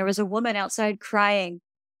called when there was a woman outside crying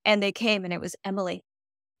and they came and it was Emily.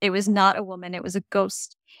 It was not a woman. It was a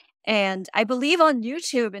ghost. And I believe on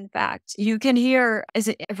YouTube, in fact, you can hear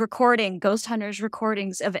a recording, ghost hunters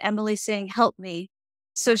recordings of Emily saying, "Help me."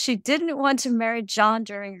 So she didn't want to marry John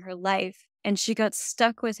during her life, and she got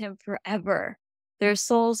stuck with him forever. Their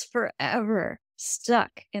souls forever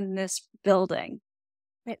stuck in this building.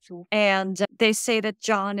 And they say that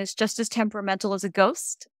John is just as temperamental as a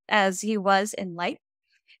ghost as he was in life,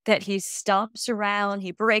 that he stomps around,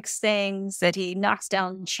 he breaks things, that he knocks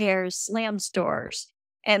down chairs, slams doors.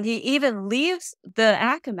 And he even leaves the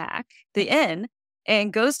Accomack, the inn,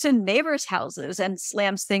 and goes to neighbors' houses and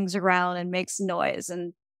slams things around and makes noise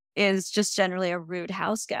and is just generally a rude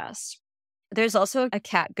house guest. There's also a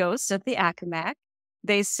cat ghost at the Accomack.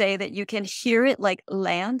 They say that you can hear it like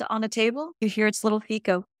land on a table. You hear its little feet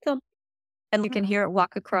go, thump, and you can hear it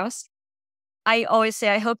walk across. I always say,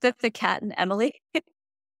 I hope that the cat and Emily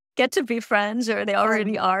get to be friends, or they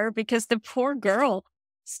already are, because the poor girl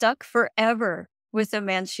stuck forever with a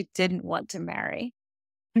man she didn't want to marry.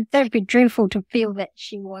 That'd be dreadful to feel that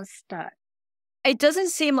she was stuck. It doesn't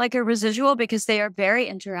seem like a residual because they are very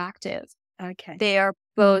interactive. Okay. They are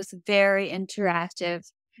both very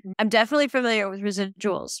interactive. I'm definitely familiar with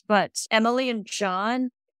residuals, but Emily and John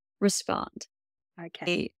respond.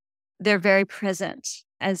 Okay. They're very present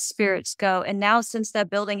as spirits go. And now, since that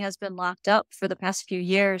building has been locked up for the past few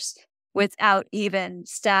years without even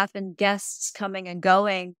staff and guests coming and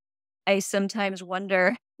going, I sometimes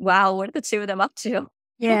wonder, wow, what are the two of them up to?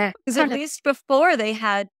 Yeah. Because at least before they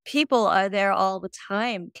had people are there all the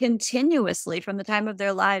time, continuously from the time of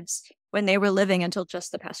their lives when they were living until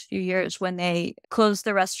just the past few years when they closed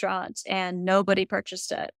the restaurant and nobody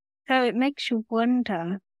purchased it. So it makes you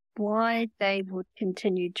wonder why they would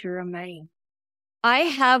continue to remain. I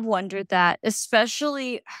have wondered that,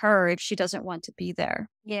 especially her, if she doesn't want to be there.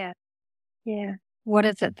 Yeah. Yeah. What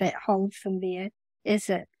is it that holds them there? Is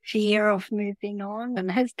it fear of moving on? In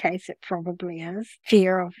his case, it probably is.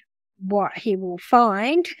 Fear of what he will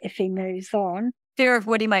find if he moves on. Fear of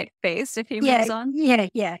what he might face if he moves on.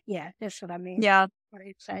 Yeah. That's what I mean. Yeah. What do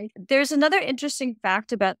you say? There's another interesting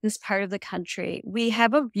fact about this part of the country. We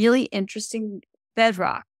have a really interesting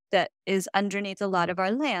bedrock that is underneath a lot of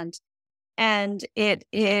our land. And it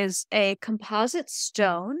is a composite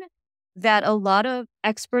stone that a lot of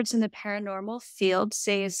experts in the paranormal field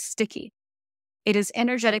say is sticky. It is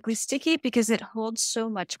energetically sticky because it holds so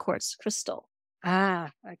much quartz crystal. Ah,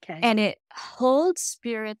 okay. And it holds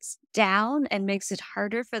spirits down and makes it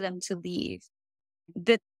harder for them to leave.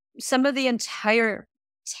 Some of the entire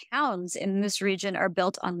towns in this region are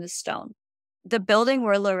built on this stone. The building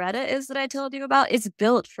where Loretta is that I told you about is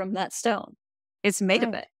built from that stone. It's made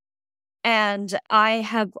of it. And I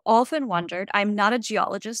have often wondered, I'm not a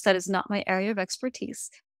geologist, that is not my area of expertise,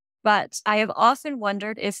 but I have often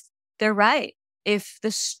wondered if they're right, if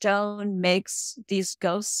the stone makes these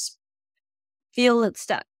ghosts feel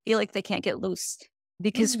stuck, feel like they can't get loose,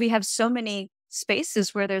 because we have so many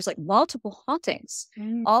spaces where there's like multiple hauntings,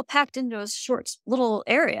 all packed into a short little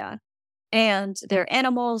area, and they're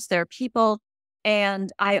animals, they're people.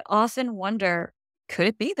 And I often wonder, could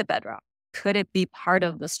it be the bedrock? Could it be part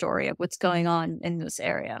of the story of what's going on in this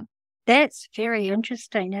area? That's very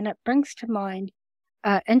interesting. And it brings to mind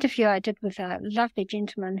an interview I did with a lovely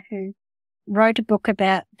gentleman who wrote a book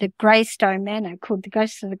about the Greystone Manor called The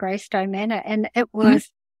Ghosts of the Greystone Manor. And it was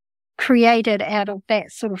created out of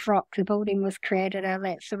that sort of rock. The building was created out of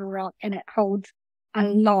that sort of rock, and it holds a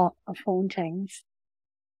lot of hauntings.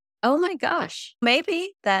 Oh my gosh.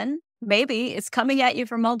 Maybe it's coming at you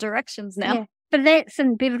from all directions now. Yeah. But that's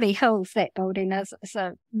in Beverly Hills, that building is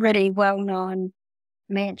a really well-known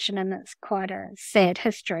mansion, and it's quite a sad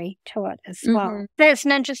history to it as well. Mhm. That's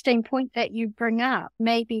an interesting point that you bring up.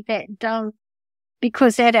 Maybe that does,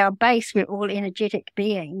 because at our base, we're all energetic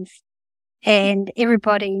beings. And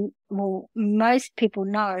most people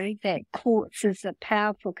know that quartz is a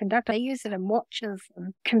powerful conductor. They use it in watches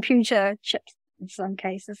and computer chips in some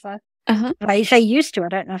cases. So they used to. I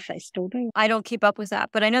don't know if they still do. I don't keep up with that,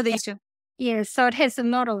 but I know they used to. Yeah, so it has a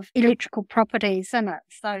lot of electrical properties in it.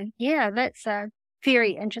 So yeah, that's a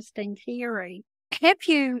very interesting theory. Have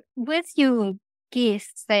you, with your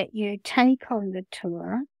guests that you take on the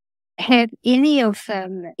tour, have any of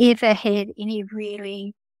them ever had any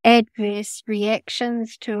really adverse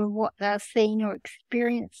reactions to what they're seeing or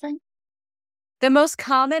experiencing? The most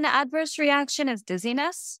common adverse reaction is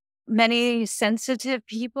dizziness. Many sensitive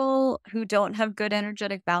people who don't have good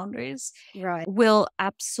energetic boundaries will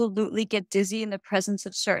absolutely get dizzy in the presence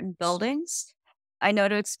of certain buildings. I know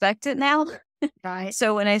to expect it now. Right.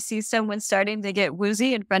 So when I see someone starting to get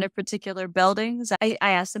woozy in front of particular buildings, I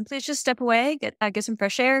ask them, please just step away, get some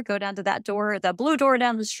fresh air, go down to that door, that blue door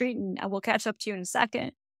down the street, and I will catch up to you in a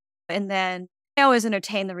second. And then I always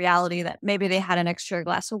entertain the reality that maybe they had an extra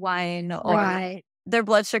glass of wine or their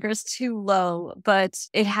blood sugar is too low, but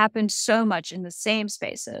it happens so much in the same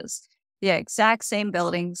spaces. The exact same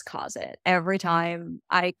buildings cause it every time.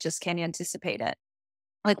 I just can't anticipate it.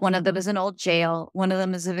 Like one of them is an old jail. One of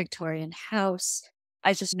them is a Victorian house.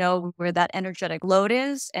 I just know where that energetic load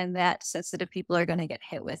is and that sensitive people are going to get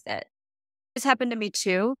hit with it. This happened to me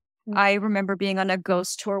too. I remember being on a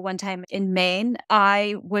ghost tour one time in Maine.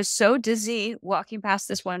 I was so dizzy walking past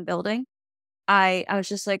this one building. I was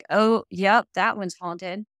just like, oh, yep, that one's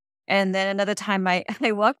haunted. And then another time I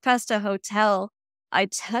walked past a hotel. I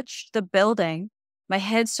touched the building. My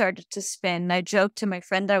head started to spin. And I joked to my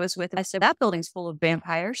friend I was with. I said, that building's full of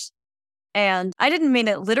vampires. And I didn't mean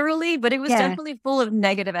it literally, but it was definitely full of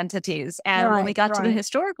negative entities. And when we got to the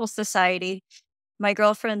Historical Society, my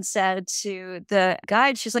girlfriend said to the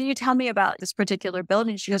guide, she's like, "Can you tell me about this particular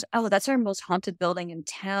building?" She goes, "Oh, that's our most haunted building in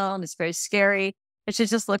town. It's very scary." And she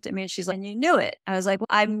just looked at me and she's like, "And you knew it." I was like, well,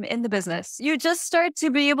 I'm in the business. You just start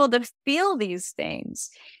to be able to feel these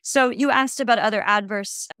things. So you asked about other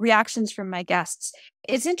adverse reactions from my guests.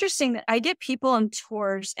 It's interesting that I get people on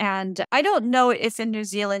tours, and I don't know if in New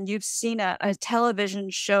Zealand you've seen a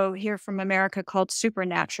television show here from America called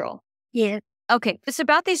Supernatural. Yeah. Okay, it's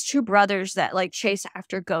about these two brothers that like chase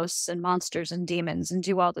after ghosts and monsters and demons and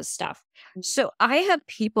do all this stuff. So I have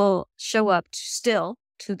people show up still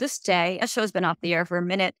to this day. That show's been off the air for a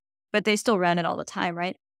minute, but they still run it all the time,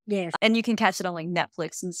 right? Yes. And you can catch it on like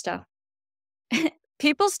Netflix and stuff.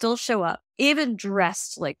 People still show up, even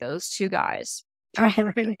dressed like those two guys.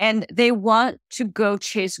 Really? And they want to go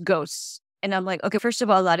chase ghosts. And I'm like, okay, first of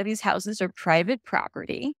all, a lot of these houses are private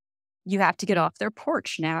property. You have to get off their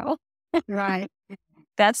porch now. Right.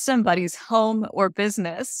 That's somebody's home or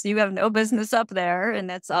business. You have no business up there, and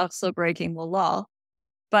that's also breaking the law.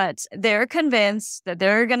 But they're convinced that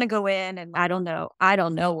they're going to go in and I don't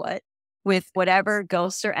know what, with whatever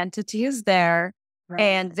ghost or entity is there. Right.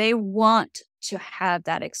 And they want to have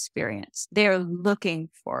that experience. They're looking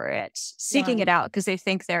for it, seeking it out because they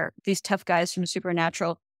think they're these tough guys from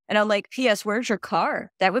Supernatural. And I'm like, P.S., where's your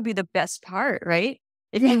car? That would be the best part, right?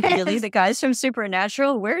 If you're really the guys from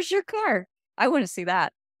Supernatural, where's your car? I want to see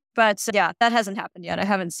that. But yeah, that hasn't happened yet. I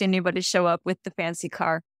haven't seen anybody show up with the fancy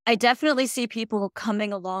car. I definitely see people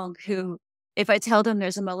coming along who, if I tell them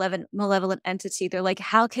there's a malevolent entity, they're like,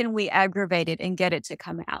 how can we aggravate it and get it to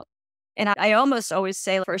come out? And I almost always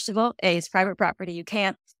say, first of all, A, it's private property. You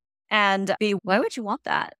can't. And B, why would you want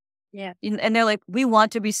that? Yeah. And they're like, we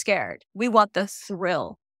want to be scared. We want the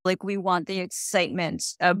thrill. Like we want the excitement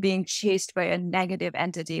of being chased by a negative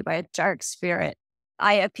entity, by a dark spirit.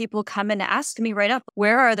 I have people come and ask me right up,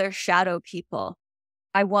 where are there shadow people?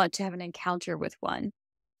 I want to have an encounter with one.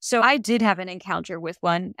 So I did have an encounter with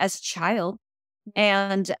one as a child.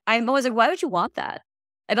 And I'm always like, why would you want that?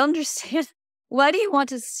 I don't understand. Why do you want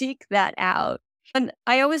to seek that out? And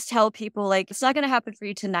I always tell people, like, it's not going to happen for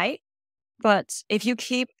you tonight. But if you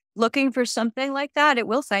keep looking for something like that, it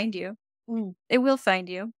will find you. It will find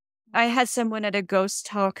you. I had someone at a ghost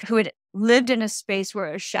talk who had lived in a space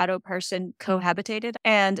where a shadow person cohabitated,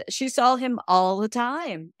 and she saw him all the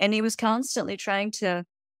time. And he was constantly trying to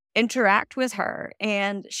interact with her.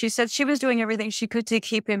 And she said she was doing everything she could to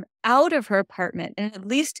keep him out of her apartment and at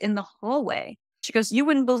least in the hallway. She goes, you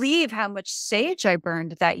wouldn't believe how much sage I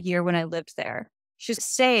burned that year when I lived there. She's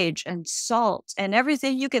sage and salt and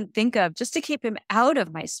everything you can think of just to keep him out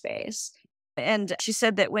of my space. And she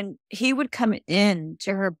said that when he would come in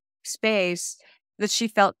to her space, that she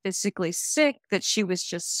felt physically sick, that she was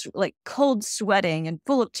just like cold sweating and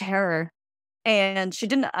full of terror. And she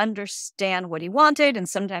didn't understand what he wanted. And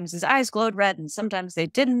sometimes his eyes glowed red and sometimes they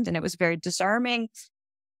didn't. And it was very disarming.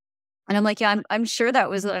 And I'm like, yeah, I'm sure that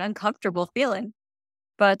was an uncomfortable feeling.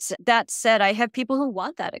 But that said, I have people who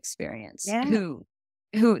want that experience, Yeah. who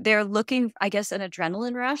they're looking, I guess, an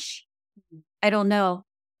adrenaline rush. I don't know.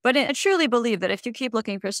 But I truly believe that if you keep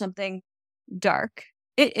looking for something dark,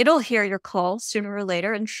 it'll hear your call sooner or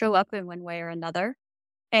later and show up in one way or another.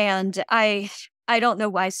 And I don't know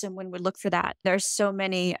why someone would look for that. There's so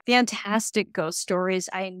many fantastic ghost stories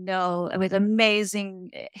I know with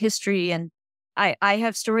amazing history. And I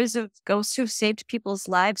have stories of ghosts who've saved people's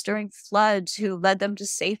lives during floods, who led them to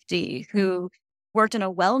safety, who worked in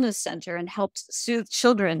a wellness center and helped soothe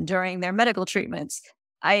children during their medical treatments.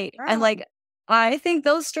 I think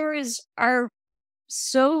those stories are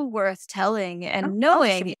so worth telling and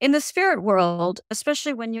knowing in the spirit world,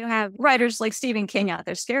 especially when you have writers like Stephen King out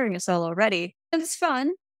there scaring us all already. And it's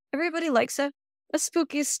fun. Everybody likes a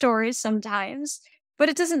spooky story sometimes, but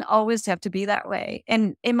it doesn't always have to be that way.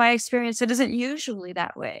 And in my experience, it isn't usually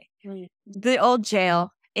that way. The old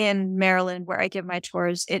jail in Maryland where I give my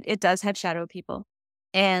tours, it does have shadow people.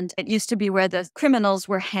 And it used to be where the criminals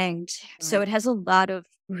were hanged. So it has a lot of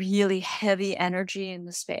really heavy energy in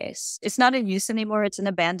the space. It's not in use anymore. It's an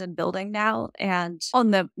abandoned building now. And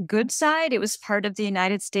on the good side, it was part of the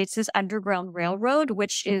United States' Underground Railroad,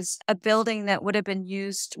 which is a building that would have been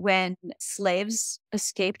used when slaves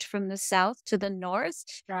escaped from the South to the North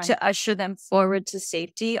to usher them forward to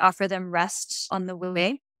safety, offer them rest on the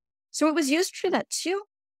way. So it was used for that too.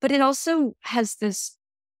 But it also has this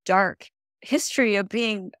dark history of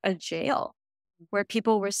being a jail where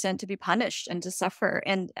people were sent to be punished and to suffer.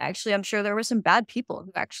 And actually, I'm sure there were some bad people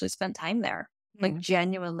who actually spent time there, like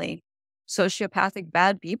genuinely sociopathic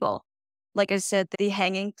bad people. Like I said, the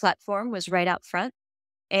hanging platform was right out front.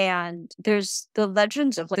 And there's the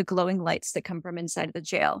legends of the glowing lights that come from inside of the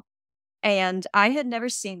jail. And I had never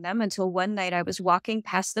seen them until one night I was walking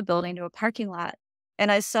past the building to a parking lot.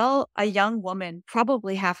 And I saw a young woman,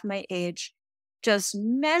 probably half my age, just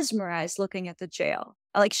mesmerized looking at the jail.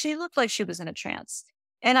 Like she looked like she was in a trance.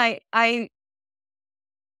 And I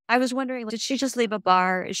was wondering, did she just leave a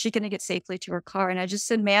bar? Is she going to get safely to her car? And I just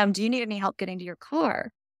said, ma'am, do you need any help getting to your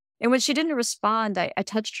car? And when she didn't respond, I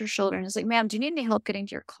touched her shoulder and I was like, ma'am, do you need any help getting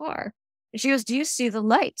to your car? And she goes, do you see the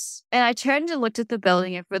lights? And I turned and looked at the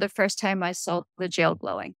building, and for the first time I saw the jail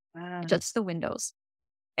glowing, just the windows.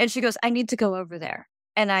 And she goes, I need to go over there.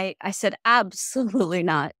 And I said, absolutely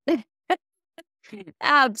not.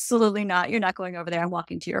 Absolutely not. You're not going over there. I'm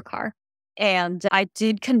walking to your car. And I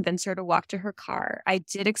did convince her to walk to her car. I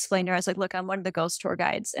did explain to her, I was like, look, I'm one of the ghost tour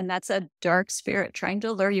guides, and that's a dark spirit trying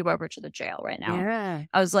to lure you over to the jail right now. Yeah.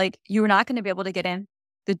 I was like, you're not going to be able to get in.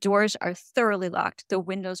 The doors are thoroughly locked. The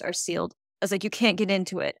windows are sealed. I was like, you can't get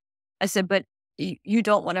into it. I said, but you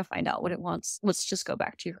don't want to find out what it wants. Let's just go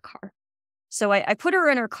back to your car. So I put her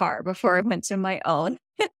in her car before I went to my own.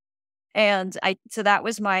 And so that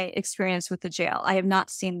was my experience with the jail. I have not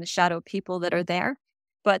seen the shadow people that are there,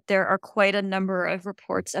 but there are quite a number of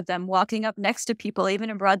reports of them walking up next to people, even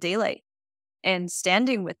in broad daylight, and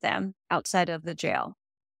standing with them outside of the jail.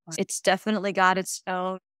 It's definitely got its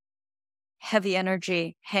own heavy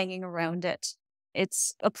energy hanging around it.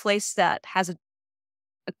 It's a place that has a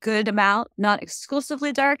good amount, not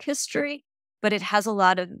exclusively dark history, but it has a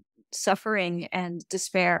lot of suffering and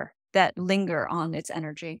despair that linger on its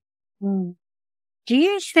energy. Do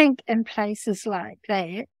you think in places like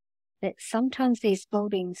that sometimes these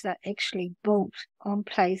buildings are actually built on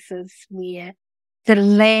places where the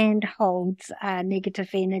land holds negative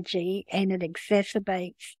energy and it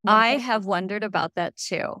exacerbates? I have wondered about that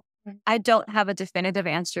too. I don't have a definitive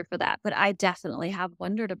answer for that, but I definitely have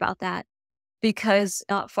wondered about that, because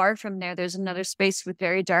not far from there, there's another space with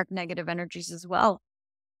very dark negative energies as well.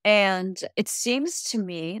 And it seems to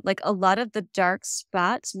me like a lot of the dark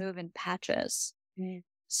spots move in patches.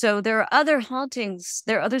 So there are other hauntings.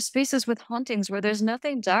 There are other spaces with hauntings where there's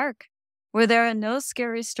nothing dark, where there are no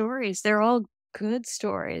scary stories. They're all good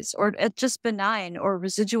stories, or just benign or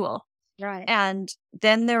residual. Right. And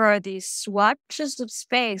then there are these swatches of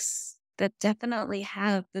space that definitely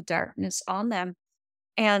have the darkness on them.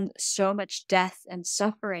 And so much death and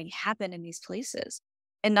suffering happen in these places.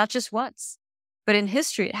 And not just once, but in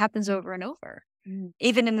history, it happens over and over.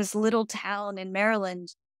 Even in this little town in Maryland,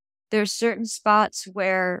 there's certain spots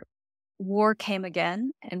where war came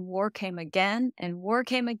again, and war came again, and war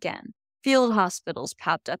came again. Field hospitals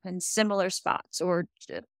popped up in similar spots, or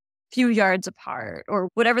a few yards apart, or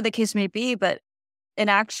whatever the case may be. And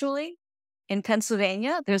actually, In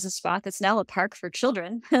Pennsylvania, there's a spot that's now a park for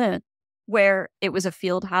children where it was a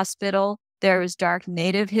field hospital. There was dark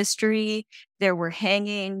Native history. There were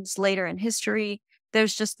hangings later in history.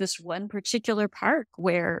 There's just this one particular park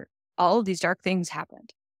where all of these dark things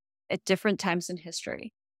happened at different times in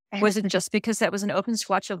history. Was it just because that was an open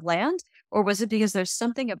swatch of land, or was it because there's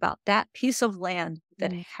something about that piece of land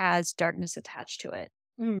that has darkness attached to it?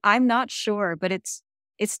 I'm not sure, but it's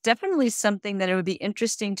definitely something that it would be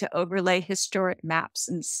interesting to overlay historic maps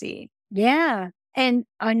and see. Yeah. And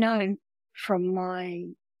I know from my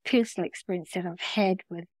personal experience that I've had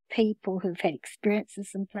with people who've had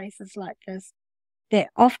experiences in places like this, that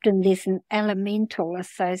often there's an elemental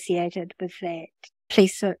associated with that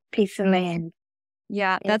piece of land.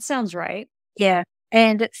 Yeah, that sounds right. Yeah.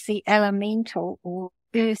 And it's the elemental or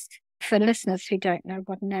earth. For listeners who don't know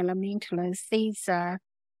what an elemental is, these are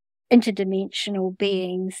interdimensional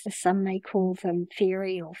beings. Some may call them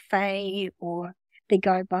fairy or fae, or they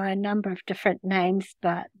go by a number of different names,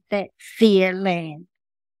 but that's their land.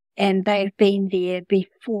 And they've been there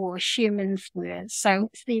before humans were. So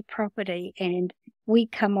it's their property, and we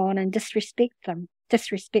come on and disrespect them,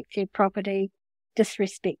 disrespect their property,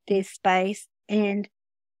 disrespect their space. And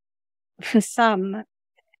for some,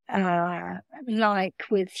 like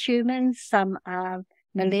with humans, some are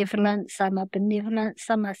malevolent, some are benevolent,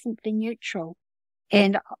 some are simply neutral.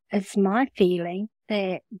 And it's my feeling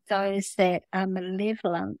that those that are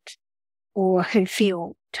malevolent or who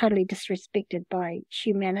feel totally disrespected by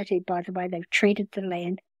humanity by the way they've treated the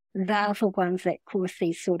land, they're the ones that cause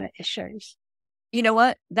these sort of issues. You know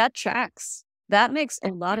what? That tracks. That makes a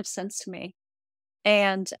lot of sense to me.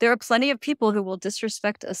 And there are plenty of people who will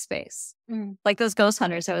disrespect a space. Like those ghost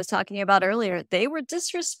hunters I was talking about earlier. They were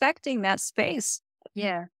disrespecting that space.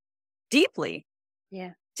 Yeah. Deeply.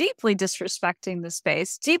 Yeah. Deeply disrespecting the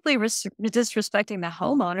space, deeply disrespecting the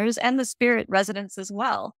homeowners and the spirit residents as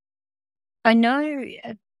well. I know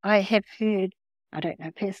I have heard, I don't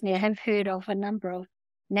know personally, I have heard of a number of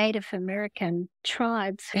Native American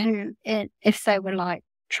tribes who, if they were like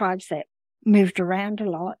tribes that moved around a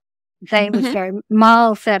lot, they would go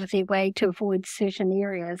miles out of their way to avoid certain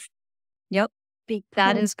areas. Yep,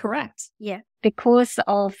 that is correct. Yeah, because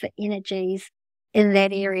of the energies in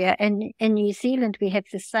that area. And in New Zealand, we have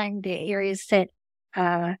the same. There are areas that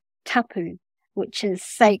are tapu, which is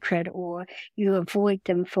sacred, or you avoid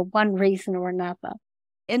them for one reason or another.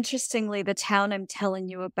 Interestingly, the town I'm telling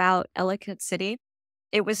you about, Ellicott City,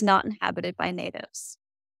 it was not inhabited by natives.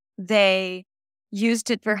 They used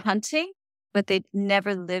it for hunting, but they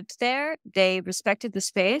never lived there. They respected the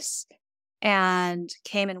space and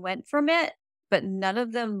came and went from it, but none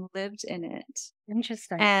of them lived in it.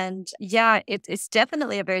 Interesting. And yeah, it's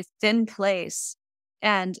definitely a very thin place.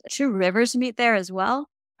 And two rivers meet there as well.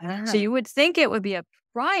 So you would think it would be a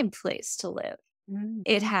prime place to live.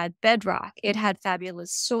 It had bedrock. It had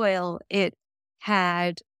fabulous soil. It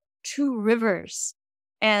had two rivers.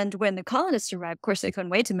 And when the colonists arrived, of course, they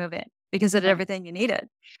couldn't wait to move in because it had everything you needed.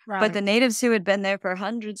 Right. But the natives who had been there for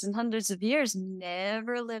hundreds and hundreds of years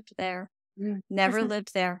never lived there. Never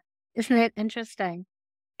lived there. Isn't that interesting?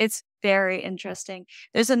 It's very interesting.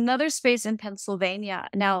 There's another space in Pennsylvania.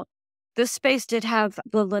 Now, this space did have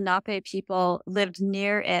the Lenape people lived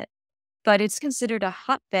near it, but it's considered a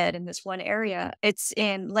hotbed in this one area. It's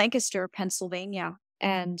in Lancaster, Pennsylvania,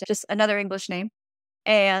 and just another English name.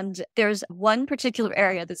 And there's one particular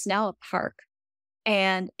area that's now a park,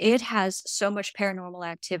 and it has so much paranormal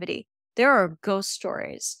activity. There are ghost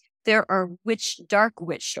stories. There are dark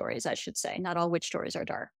witch stories, I should say. Not all witch stories are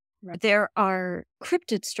dark. Right. There are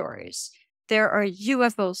cryptid stories. There are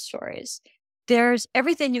UFO stories. There's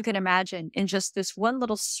everything you can imagine in just this one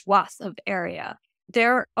little swath of area.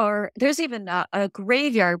 There's even a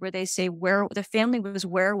graveyard where they say the family was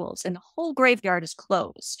werewolves and the whole graveyard is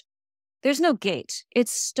closed. There's no gate.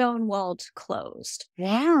 It's stone-walled closed.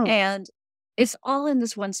 Wow. And it's all in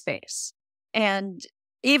this one space. And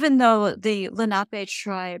even though the Lenape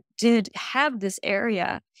tribe did have this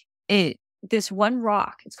area, this one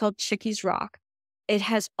rock, it's called Chickee's Rock. It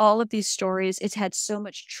has all of these stories. It's had so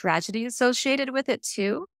much tragedy associated with it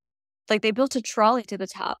too. Like they built a trolley to the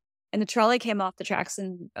top and the trolley came off the tracks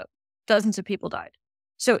and dozens of people died.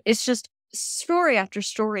 So it's just story after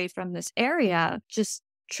story from this area, just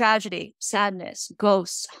tragedy, sadness,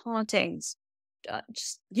 ghosts, hauntings,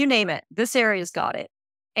 just you name it. This area's got it.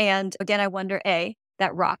 And again, I wonder,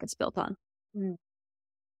 that rock it's built on.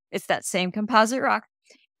 It's that same composite rock.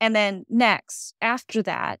 And then next, after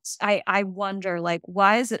that, I wonder, like,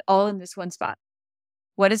 why is it all in this one spot?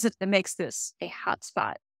 What is it that makes this a hot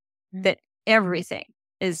spot? That everything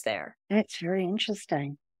is there. That's very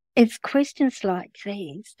interesting. It's questions like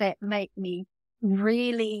these that make me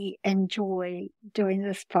really enjoy doing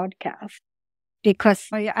this podcast because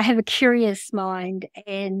I have a curious mind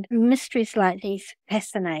and mysteries like these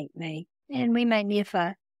fascinate me. And we may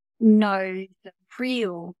never know the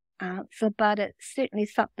real answer, but it's certainly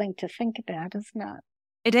something to think about, isn't it?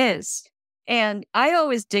 It is. And I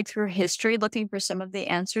always dig through history looking for some of the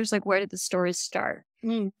answers, like where did the stories start?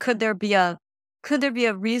 Mm. Could there be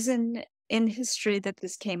a reason in history that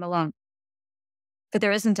this came along? But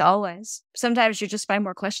there isn't always. Sometimes you just find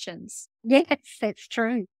more questions. Yes, that's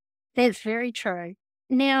true. That's very true.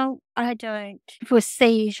 Now, I don't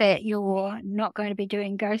foresee that you're not going to be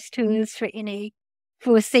doing ghost tours for any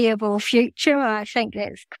foreseeable future. I think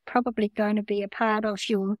that's probably going to be a part of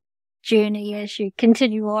your journey as you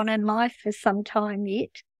continue on in life for some time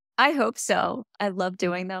yet. I hope so. I love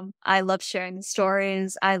doing them. I love sharing the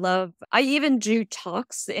stories. I even do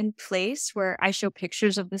talks in place where I show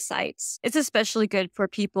pictures of the sites. It's especially good for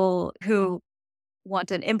people who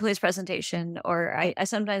want an in-place presentation, or I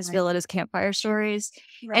sometimes Right. feel it as campfire stories.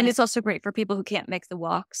 Right. And it's also great for people who can't make the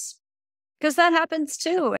walks, because that happens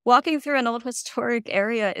too. Walking through an old historic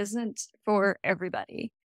area isn't for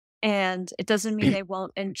everybody. And it doesn't mean they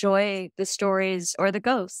won't enjoy the stories or the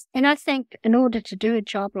ghosts. And I think in order to do a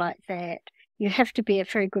job like that, you have to be a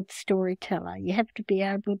very good storyteller. You have to be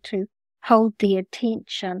able to hold the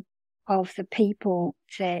attention of the people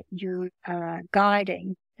that you are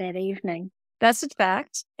guiding that evening. That's a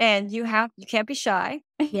fact. And you can't be shy.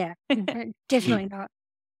 Yeah, definitely not.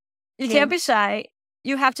 You can't be shy.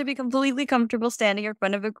 You have to be completely comfortable standing in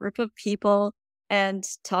front of a group of people and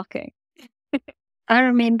talking. I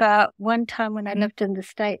remember one time when I lived in the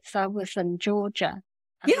States, I was in Georgia.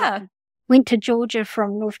 Yeah. Went to Georgia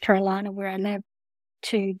from North Carolina where I lived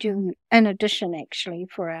to do an audition actually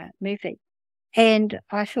for a movie. And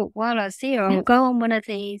I thought while I was there, I'll go on one of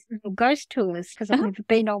these little ghost tours because I've never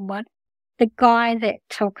been on one. The guy that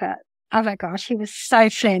took it, oh my gosh, he was so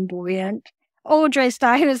flamboyant, all dressed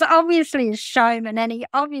up. He was obviously a showman and he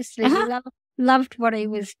obviously loved what he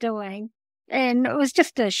was doing. And it was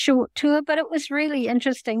just a short tour, but it was really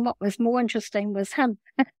interesting. What was more interesting was him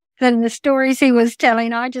than the stories he was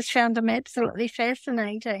telling. I just found him absolutely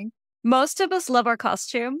fascinating. Most of us love our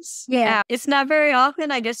costumes. Yeah. It's not very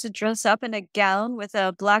often I get to dress up in a gown with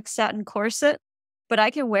a black satin corset, but I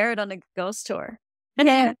can wear it on a ghost tour.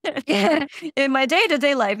 Yeah. In my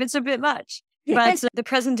day-to-day life, it's a bit much, but the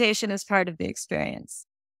presentation is part of the experience.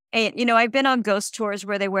 And, I've been on ghost tours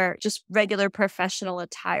where they wear just regular professional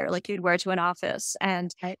attire, like you'd wear to an office.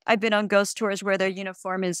 And I've been on ghost tours where their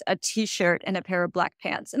uniform is a t-shirt and a pair of black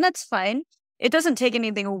pants. And that's fine. It doesn't take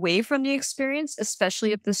anything away from the experience,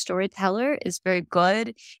 especially if the storyteller is very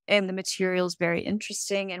good and the material is very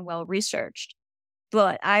interesting and well-researched.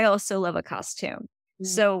 But I also love a costume.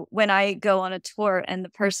 So when I go on a tour and the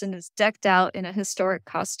person is decked out in a historic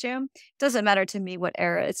costume, it doesn't matter to me what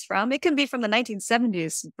era it's from. It can be from the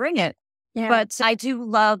 1970s. Bring it. Yeah. But I do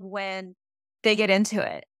love when they get into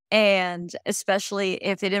it. And especially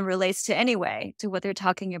if it relates to to what they're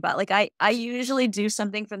talking about. Like I usually do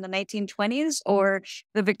something from the 1920s or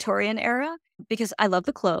the Victorian era because I love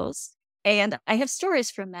the clothes and I have stories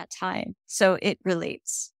from that time. So it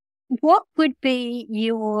relates. What would be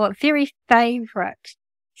your very favorite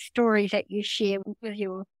story that you share with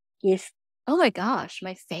your guests? Oh my gosh,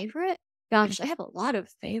 my favorite? Gosh, I have a lot of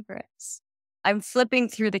favorites. I'm flipping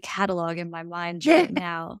through the catalog in my mind right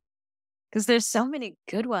now because there's so many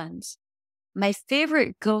good ones. My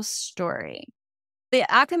favorite ghost story. The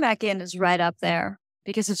Accomack Inn is right up there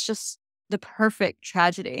because it's just the perfect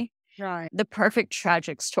tragedy. Right. The perfect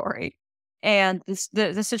tragic story. And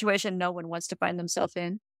the situation no one wants to find themselves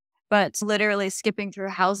in. But literally skipping through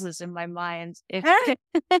houses in my mind. I'm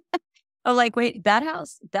like, wait, that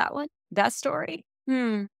house, that one, that story.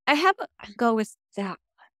 I'll go with that one.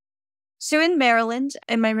 So in Maryland,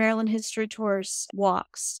 in my Maryland History Tours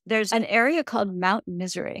walks, there's an area called Mount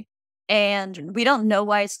Misery. And we don't know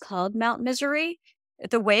why it's called Mount Misery.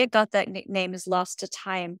 The way it got that nickname is lost to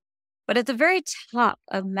time. But at the very top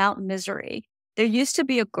of Mount Misery, there used to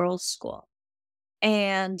be a girls' school.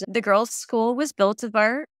 And the girls' school was built of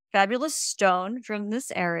our fabulous stone from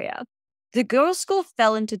this area. The girls' school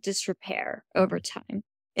fell into disrepair over time.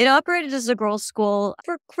 It operated as a girls' school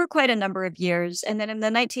for quite a number of years. And then in the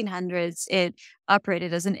 1900s, it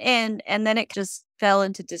operated as an inn. And then it just fell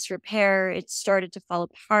into disrepair. It started to fall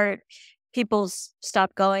apart. People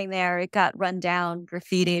stopped going there. It got run down,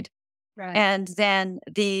 graffitied. Right. And then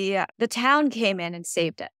the town came in and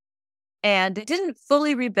saved it. And they didn't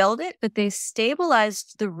fully rebuild it, but they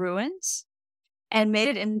stabilized the ruins and made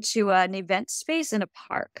it into an event space in a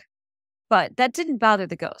park. But that didn't bother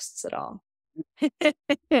the ghosts at all.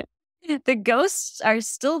 The ghosts are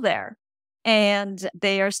still there, and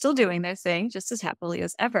they are still doing their thing just as happily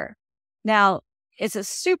as ever. Now, it's a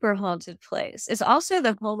super haunted place. It's also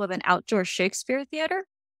the home of an outdoor Shakespeare theater.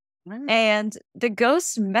 And the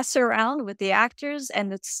ghosts mess around with the actors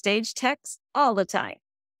and the stage techs all the time.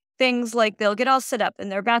 Things like they'll get all set up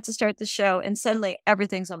and they're about to start the show, and suddenly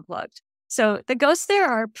everything's unplugged. So the ghosts there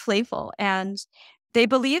are playful, and they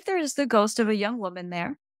believe there is the ghost of a young woman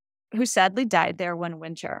there who sadly died there one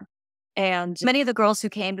winter. And many of the girls who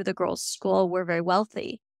came to the girls' school were very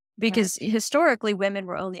wealthy, because historically women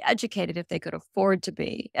were only educated if they could afford to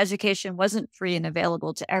be. Education wasn't free and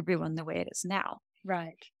available to everyone the way it is now.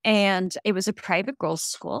 Right. And it was a private girls'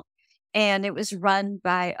 school, and it was run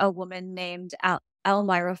by a woman named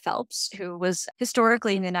Elmira Phelps, who was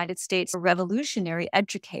historically in the United States a revolutionary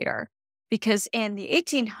educator, because in the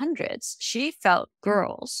 1800s, she felt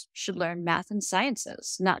girls should learn math and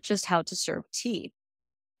sciences, not just how to serve tea.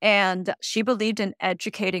 And she believed in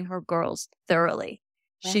educating her girls thoroughly.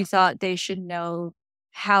 She thought they should know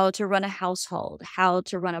how to run a household, how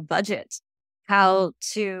to run a budget, how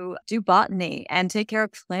to do botany and take care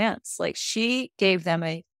of plants. Like, she gave them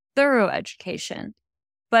a thorough education.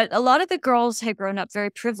 But a lot of the girls had grown up very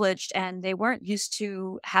privileged, and they weren't used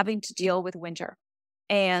to having to deal with winter.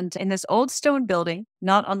 And in this old stone building,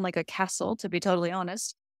 not unlike a castle, to be totally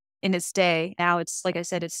honest, in its day, now it's, like I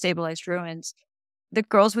said, it's stabilized ruins, the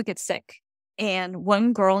girls would get sick. And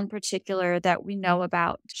one girl in particular that we know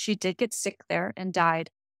about, she did get sick there and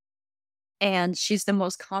died. And she's the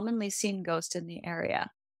most commonly seen ghost in the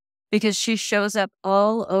area because she shows up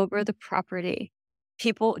all over the property.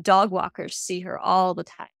 People, dog walkers, see her all the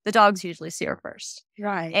time. The dogs usually see her first.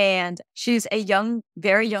 Right. And she's a young,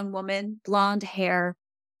 very young woman, blonde hair.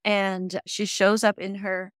 And she shows up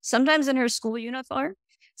sometimes in her school uniform,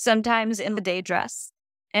 sometimes in the day dress.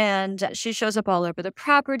 And she shows up all over the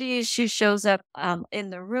property. She shows up in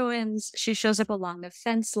the ruins. She shows up along the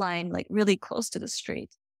fence line, like really close to the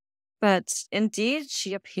street. But indeed,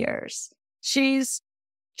 she appears. She's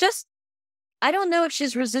just, I don't know if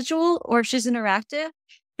she's residual or if she's interactive,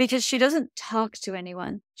 because she doesn't talk to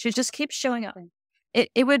anyone. She just keeps showing up.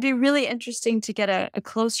 It would be really interesting to get a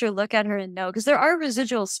closer look at her and know, because there are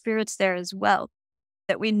residual spirits there as well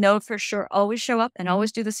that we know for sure always show up and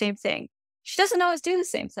always do the same thing. She doesn't always do the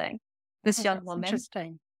same thing, this young woman.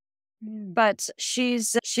 Interesting. But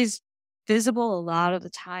she's visible a lot of the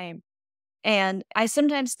time. And I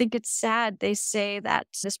sometimes think it's sad. They say that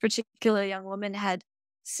this particular young woman had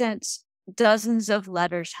sent dozens of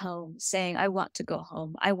letters home saying, I want to go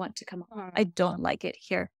home. I want to come home. I don't like it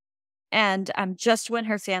here. And just when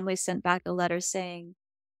her family sent back a letter saying,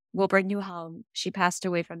 we'll bring you home, she passed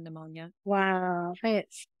away from pneumonia. Wow.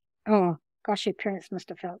 Oh, gosh, your parents must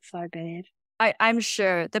have felt so bad. I'm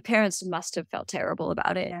sure the parents must have felt terrible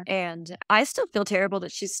about it. Yeah. And I still feel terrible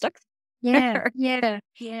that she's stuck there. Yeah.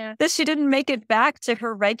 That she didn't make it back to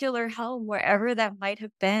her regular home, wherever that might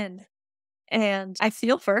have been. And I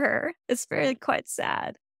feel for her. It's very quite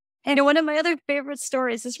sad. And one of my other favorite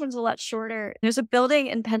stories, this one's a lot shorter. There's a building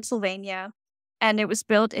in Pennsylvania, and it was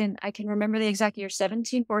built in, I can remember the exact year,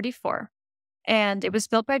 1744. And it was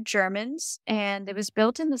built by Germans, and it was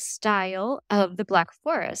built in the style of the Black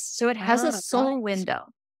Forest. So it has a soul window.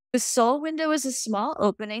 The soul window is a small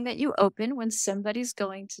opening that you open when somebody's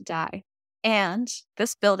going to die. And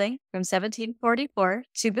this building from 1744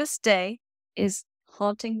 to this day is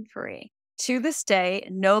haunting free. To this day,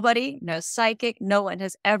 nobody, no psychic, no one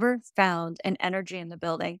has ever found an energy in the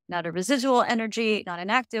building. Not a residual energy, not an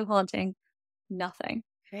active haunting, nothing.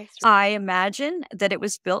 I imagine that it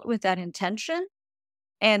was built with that intention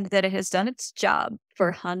and that it has done its job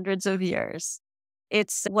for hundreds of years.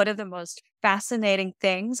 It's one of the most fascinating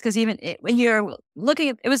things, because even when you're looking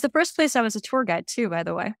at, it was the first place I was a tour guide too, by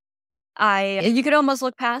the way. You could almost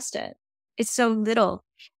look past it. It's so little.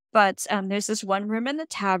 But there's this one room in the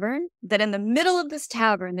tavern that in the middle of this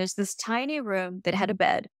tavern, there's this tiny room that had a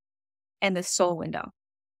bed and this soul window.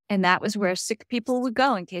 And that was where sick people would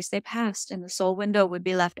go in case they passed, and the soul window would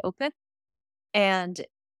be left open. And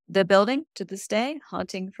the building, to this day,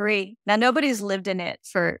 haunting free. Now, nobody's lived in it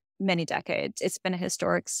for many decades. It's been a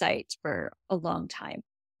historic site for a long time.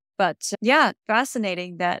 But yeah,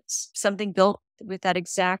 fascinating that something built with that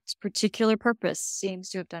exact particular purpose seems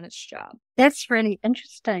to have done its job. That's really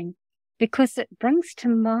interesting, because it brings to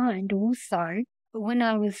mind also, when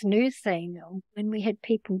I was nursing, when we had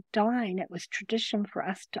people dying, it was tradition for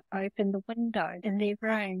us to open the window in their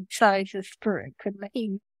room so the spirit could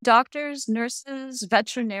leave. Doctors, nurses,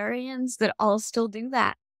 veterinarians that all still do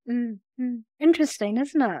that. Interesting,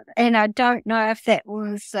 isn't it? And I don't know if that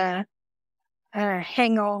was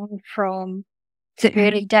hang on from the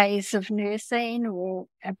early days of nursing or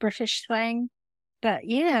a British thing. But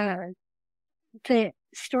yeah, the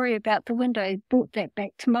story about the window brought that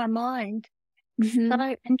back to my mind.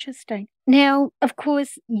 So interesting. Now, of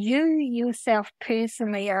course, you yourself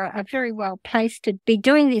personally are very well placed to be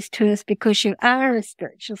doing these tours because you are a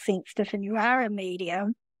spiritual sensitive and you are a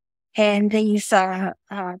medium. And these are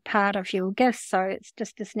part of your gifts, so it's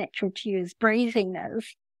just as natural to you as breathing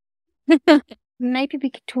is. Maybe we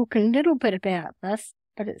could talk a little bit about this,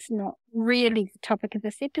 but it's not really the topic of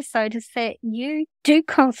this episode, is that you do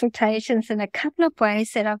consultations in a couple of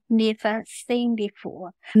ways that I've never seen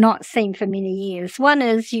before, not seen for many years. One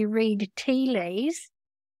is you read tea leaves.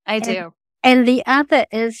 I do. And the other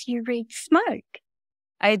is you read smoke.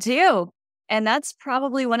 I do. And that's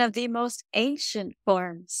probably one of the most ancient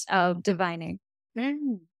forms of divining.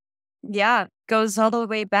 Yeah, goes all the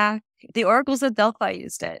way back. The oracles of Delphi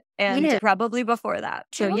used it, and probably before that.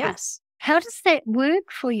 So yes. How does that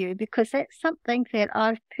work for you? Because that's something that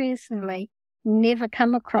I've personally never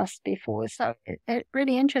come across before. So it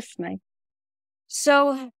really interests me.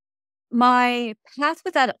 So my path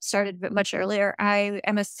with that started a bit much earlier. I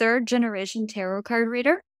am a third-generation tarot card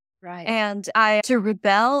reader. Right. And to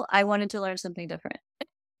rebel, I wanted to learn something different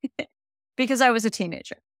because I was a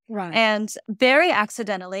teenager. Right. And very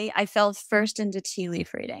accidentally, I fell first into tea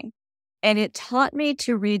leaf reading. And it taught me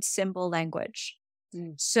to read symbol language.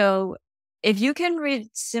 So if you can read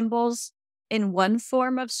symbols in one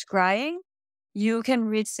form of scrying, you can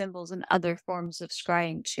read symbols in other forms of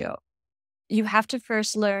scrying too. You have to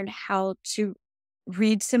first learn how to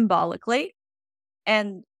read symbolically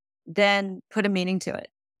and then put a meaning to it.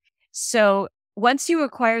 So once you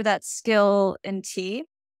acquire that skill in tea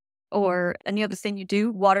or any other thing you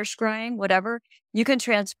do, water scrying, whatever, you can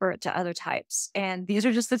transfer it to other types. And these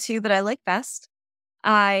are just the two that I like best.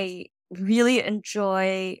 I really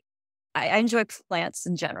enjoy, I enjoy plants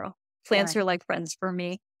in general. Plants are like friends for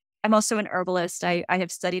me. I'm also an herbalist. I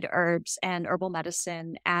have studied herbs and herbal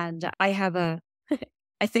medicine, and I have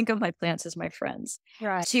I think of my plants as my friends.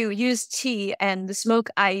 Right. To use tea, and the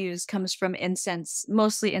smoke I use comes from incense,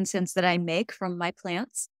 mostly incense that I make from my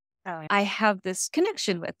plants. I have this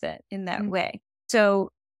connection with it in that way.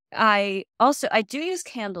 So I do use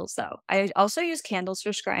candles though. I also use candles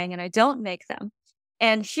for scrying, and I don't make them.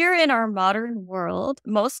 And here in our modern world,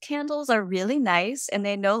 most candles are really nice and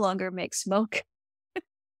they no longer make smoke.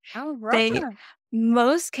 Oh, right.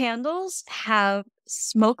 Most candles have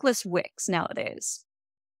smokeless wicks nowadays.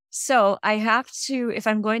 So I have to, if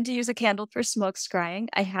I'm going to use a candle for smoke scrying,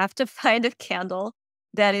 I have to find a candle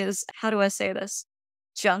that is, how do I say this,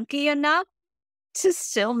 junky enough to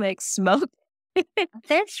still make smoke.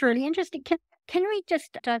 That's really interesting. Can we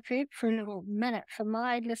just divert for a little minute for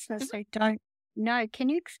my listeners who don't know? Can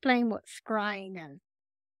you explain what scrying is?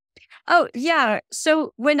 Oh, yeah.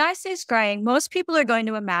 So when I say scrying, most people are going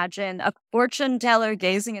to imagine a fortune teller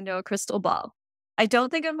gazing into a crystal ball. I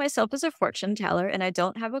don't think of myself as a fortune teller, and I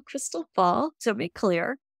don't have a crystal ball, to be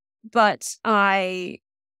clear. But I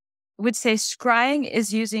would say scrying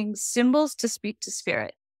is using symbols to speak to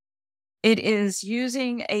spirit. It is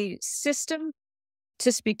using a system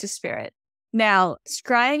to speak to spirit. Now,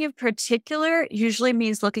 scrying in particular usually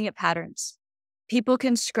means looking at patterns. People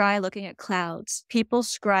can scry looking at clouds. People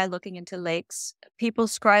scry looking into lakes. People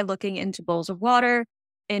scry looking into bowls of water,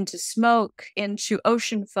 into smoke, into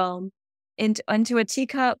ocean foam, into a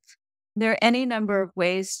teacup. There are any number of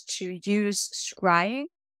ways to use scrying,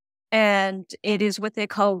 and it is what they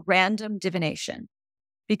call random divination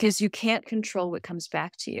because you can't control what comes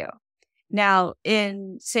back to you. Now,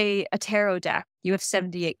 in, say, a tarot deck, you have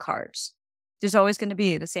 78 cards. There's always going to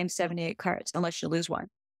be the same 78 cards unless you lose one.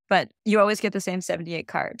 But you always get the same 78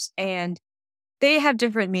 cards. And they have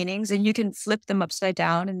different meanings, and you can flip them upside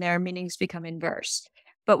down and their meanings become inverse.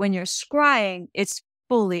 But when you're scrying, it's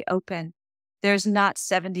fully open. There's not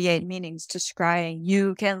 78 meanings to scrying.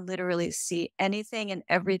 You can literally see anything and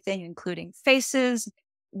everything, including faces,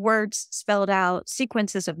 words spelled out,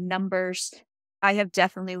 sequences of numbers. I have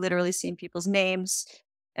definitely literally seen people's names,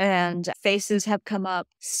 and faces have come up,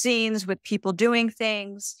 scenes with people doing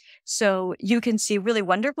things. So you can see really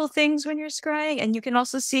wonderful things when you're scrying, and you can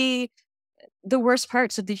also see the worst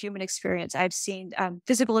parts of the human experience. I've seen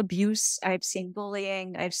physical abuse, I've seen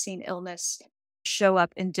bullying, I've seen illness show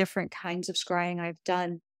up in different kinds of scrying I've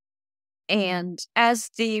done. And as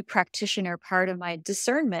the practitioner, part of my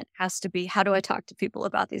discernment has to be, how do I talk to people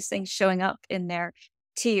about these things showing up in their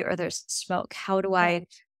tea or their smoke? How do I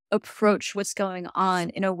approach what's going on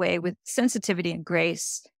in a way with sensitivity and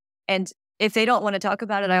grace? And if they don't want to talk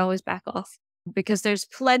about it, I always back off. because there's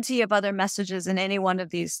plenty of other messages in any one of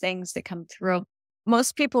these things that come through.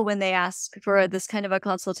 Most people, when they ask for this kind of a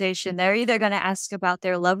consultation, they're either going to ask about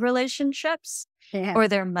their love relationships or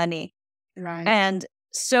their money. Right. And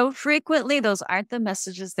so frequently, those aren't the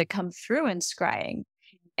messages that come through in scrying.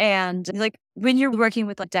 And like when you're working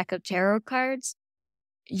with a deck of tarot cards,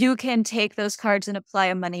 you can take those cards and apply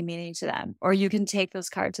a money meaning to them, or you can take those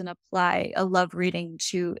cards and apply a love reading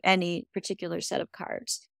to any particular set of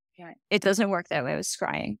cards. Right. It doesn't work that way with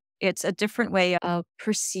scrying. It's a different way of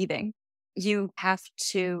perceiving. You have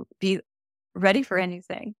to be ready for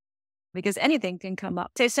anything because anything can come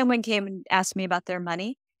up. Say someone came and asked me about their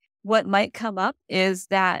money. What might come up is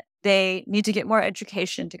that they need to get more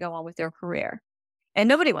education to go on with their career. And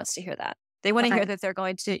nobody wants to hear that. They want to hear that they're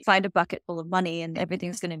going to find a bucket full of money and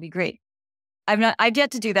everything's going to be great. I've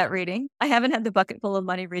yet to do that reading. I haven't had the bucket full of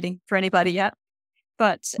money reading for anybody yet.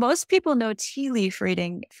 But most people know tea leaf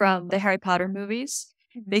reading from the Harry Potter movies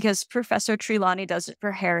because Professor Trelawney does it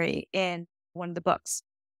for Harry in one of the books.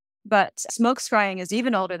 But smoke scrying is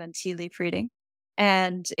even older than tea leaf reading.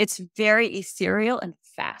 And it's very ethereal and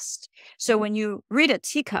fast. So when you read a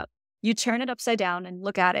teacup, you turn it upside down and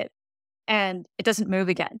look at it, and it doesn't move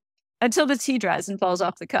again until the tea dries and falls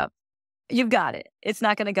off the cup. You've got it. It's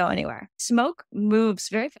not going to go anywhere. Smoke moves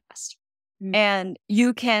very fast. And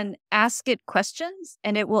you can ask it questions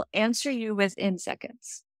and it will answer you within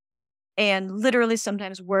seconds. And literally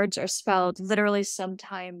sometimes words are spelled. Literally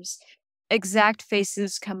sometimes exact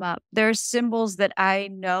faces come up. There are symbols that I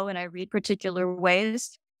know and I read particular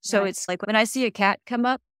ways. So it's like when I see a cat come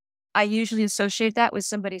up, I usually associate that with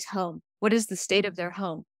somebody's home. What is the state of their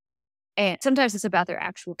home? And sometimes it's about their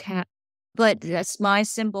actual cat, but that's my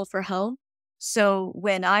symbol for home. So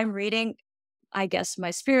when I'm reading, I guess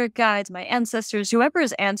my spirit guides, my ancestors, whoever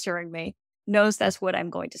is answering me knows that's what I'm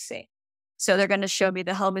going to see. So they're going to show me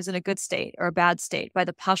the home is in a good state or a bad state by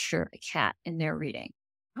the posture of a cat in their reading.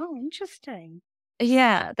 Oh, interesting.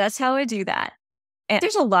 Yeah, that's how I do that. And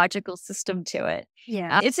there's a logical system to it.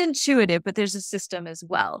 Yeah. It's intuitive, but there's a system as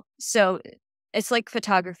well. So it's like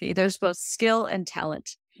photography. There's both skill and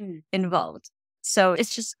talent involved. So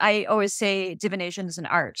it's just, I always say divination is an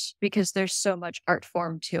art because there's so much art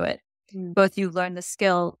form to it. Both you learn the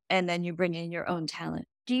skill and then you bring in your own talent.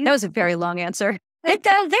 That was a very long answer.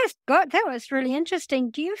 That was really interesting.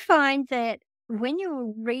 Do you find that when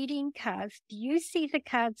you're reading cards, do you see the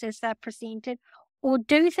cards as they're presented, or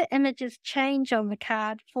do the images change on the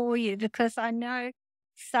card for you? Because I know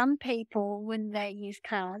some people, when they use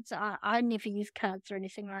cards, I never use cards or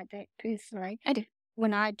anything like that personally. I do.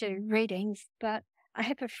 When I do readings, but I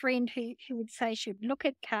have a friend who would say she would look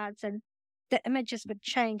at cards and the images would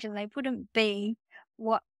change and they wouldn't be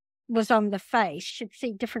what was on the face. She'd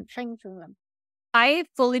see different things in them. I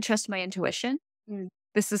fully trust my intuition.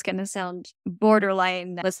 This is going to sound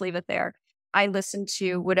borderline. Let's leave it there. I listen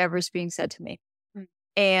to whatever's being said to me.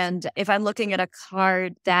 And if I'm looking at a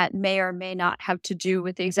card that may or may not have to do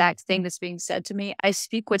with the exact thing that's being said to me, I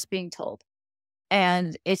speak what's being told.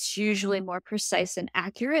 And it's usually more precise and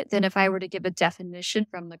accurate than if I were to give a definition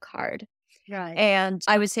from the card. Right. And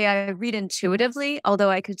I would say I read intuitively, although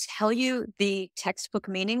I could tell you the textbook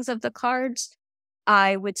meanings of the cards.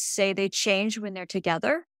 I would say they change when they're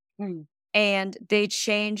together. And they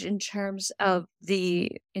change in terms of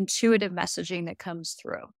the intuitive messaging that comes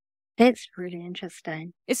through. That's really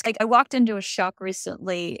interesting. It's like I walked into a shop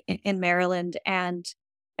recently in Maryland and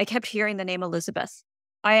I kept hearing the name Elizabeth.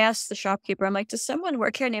 I asked the shopkeeper, I'm like, does someone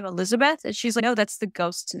work here named Elizabeth? And she's like, no, that's the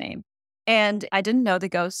ghost's name. And I didn't know the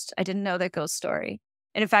ghost. I didn't know that ghost story.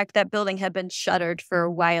 And in fact, that building had been shuttered for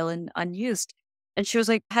a while and unused. And she was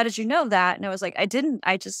like, how did you know that? And I was like, I didn't.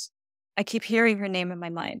 I keep hearing her name in my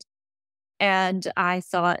mind. And I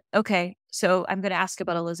thought, okay, so I'm going to ask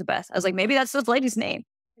about Elizabeth. I was like, maybe that's this lady's name.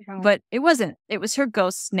 But it wasn't. It was her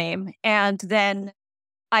ghost's name. And then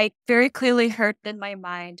I very clearly heard in my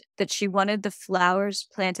mind that she wanted the flowers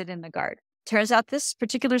planted in the garden. Turns out this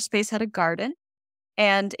particular space had a garden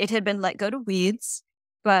and it had been let go to weeds,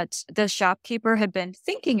 but the shopkeeper had been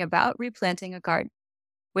thinking about replanting a garden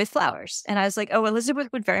with flowers. And I was like, oh, Elizabeth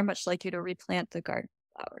would very much like you to replant the garden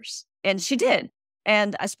flowers. And she did.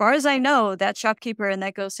 And as far as I know, that shopkeeper and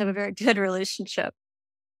that ghost have a very good relationship.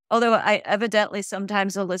 Although I evidently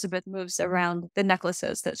sometimes Elizabeth moves around the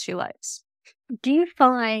necklaces that she likes. Do you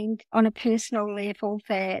find on a personal level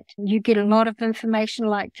that you get a lot of information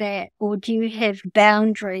like that? Or do you have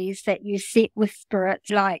boundaries that you set with spirit?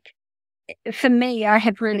 Like, for me, I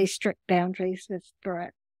have really strict boundaries with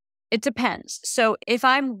spirit. It depends. So if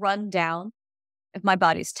I'm run down, if my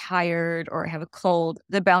body's tired or I have a cold,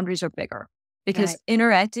 the boundaries are bigger because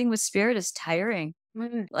interacting with spirit is tiring.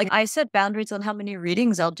 Like I set boundaries on how many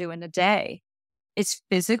readings I'll do in a day. It's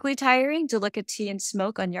physically tiring to look at tea and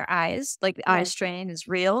smoke on your eyes. Like the eye strain is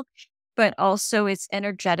real, but also it's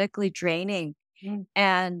energetically draining.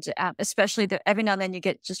 And especially every now and then you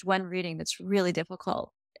get just one reading that's really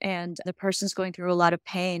difficult and the person's going through a lot of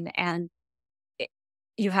pain and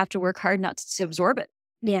you have to work hard not to absorb it.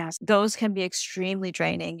 Yeah. Those can be extremely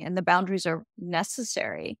draining and the boundaries are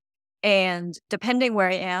necessary. And depending where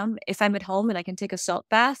I am, if I'm at home and I can take a salt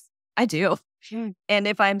bath, I do. And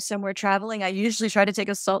if I'm somewhere traveling, I usually try to take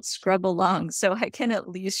a salt scrub along so I can at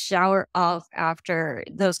least shower off after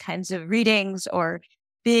those kinds of readings or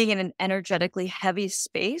being in an energetically heavy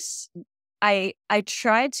space. I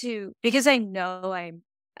try to, because I know I'm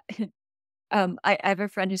I have a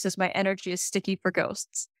friend who says my energy is sticky for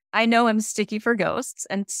ghosts. I know I'm sticky for ghosts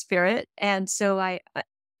and spirit. And so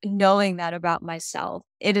knowing that about myself,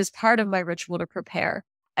 it is part of my ritual to prepare.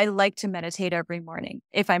 I like to meditate every morning.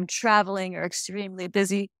 If I'm traveling or extremely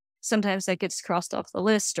busy, sometimes that gets crossed off the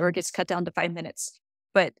list or gets cut down to 5 minutes.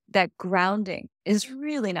 But that grounding is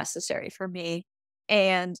really necessary for me.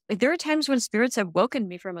 And there are times when spirits have woken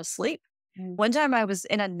me from a sleep. One time I was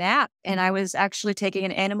in a nap and I was actually taking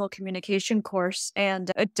an animal communication course and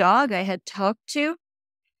a dog I had talked to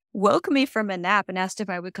woke me from a nap and asked if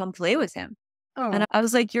I would come play with him. And I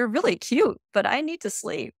was like, you're really cute, but I need to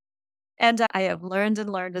sleep. And I have learned and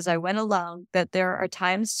learned as I went along that there are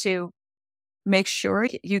times to make sure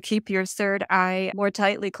you keep your third eye more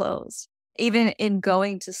tightly closed, even in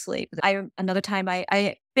going to sleep. Another time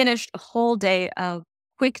I finished a whole day of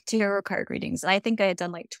quick tarot card readings. And I think I had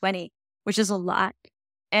done like 20, which is a lot.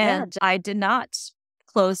 And I did not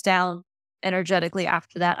close down energetically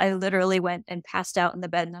after that. I literally went and passed out in the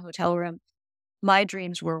bed in the hotel room. My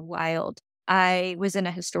dreams were wild. I was in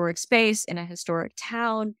a historic space, in a historic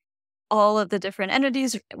town. All of the different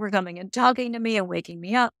entities were coming and talking to me and waking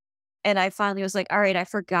me up. And I finally was like, all right, I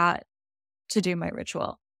forgot to do my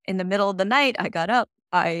ritual. In the middle of the night, I got up,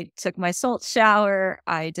 I took my salt shower,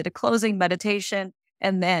 I did a closing meditation,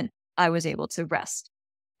 and then I was able to rest.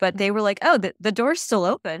 But they were like, oh, the door's still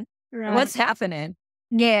open. Right. What's happening?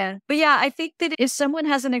 Yeah. But yeah, I think that if someone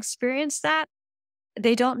hasn't experienced that,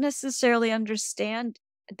 they don't necessarily understand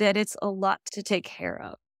that it's a lot to take care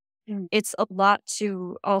of. It's a lot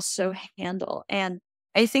to also handle. And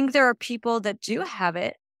I think there are people that do have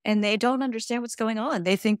it and they don't understand what's going on.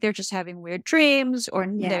 They think they're just having weird dreams or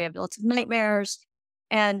they have lots of nightmares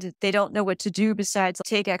and they don't know what to do besides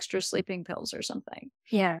take extra sleeping pills or something.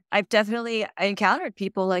 Yeah. I've definitely encountered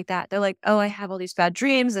people like that. They're like, oh, I have all these bad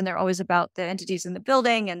dreams and they're always about the entities in the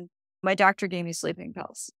building. And my doctor gave me sleeping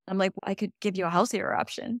pills. I'm like, well, I could give you a healthier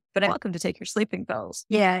option, but I'm welcome to take your sleeping pills.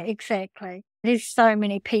 Yeah, exactly. There's so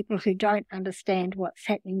many people who don't understand what's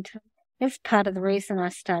happening to them. That's part of the reason I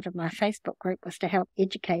started my Facebook group, was to help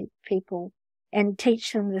educate people and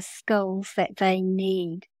teach them the skills that they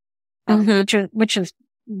need, which is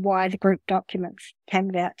why the group documents came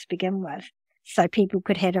about to begin with, so people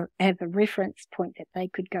could have a reference point that they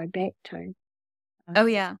could go back to. Oh,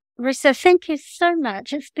 yeah. Rissa, thank you so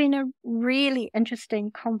much. It's been a really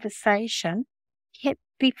interesting conversation. Yet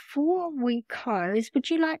before we close,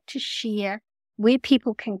 would you like to share where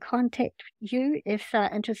people can contact you if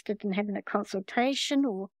they're interested in having a consultation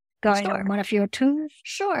or going on one of your tours?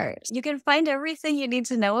 Sure. You can find everything you need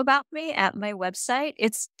to know about me at my website.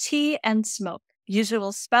 It's Tea and Smoke.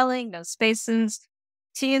 Usual spelling, no spaces,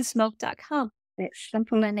 teandsmoke.com. That's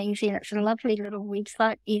simple and easy, and it's a lovely little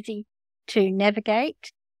website, easy to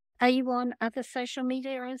navigate. Are you on other social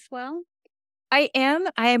media as well? I am.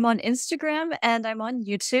 I am on Instagram and I'm on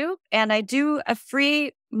YouTube, and I do a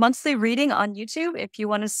free monthly reading on YouTube. If you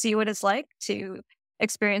want to see what it's like to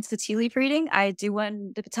experience the tea leaf reading, I do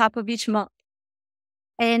one at the top of each month.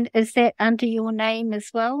 And is that under your name as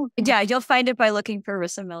well? Yeah, you'll find it by looking for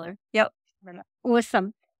Rissa Miller. Yep.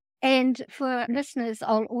 Awesome. And for listeners,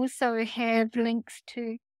 I'll also have links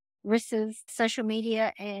to Rissa's social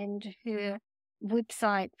media and her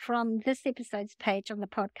website from this episode's page on the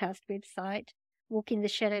podcast website,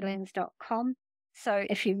 walkingtheshadowlands.com. So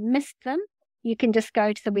if you missed them, you can just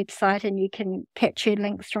go to the website and you can capture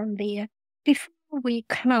links from there. Before we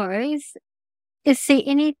close, is there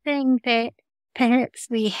anything that perhaps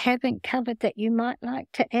we haven't covered that you might like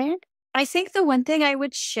to add? I think the one thing I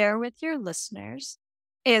would share with your listeners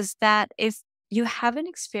is that if you have an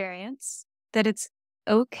experience, that it's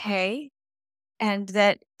okay, and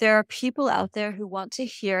that there are people out there who want to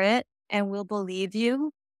hear it and will believe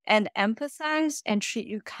you and empathize and treat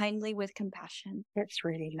you kindly with compassion. That's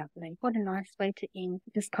really lovely. What a nice way to end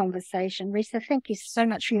this conversation. Rissa, thank you so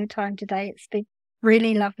much for your time today. It's been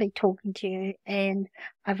really lovely talking to you, and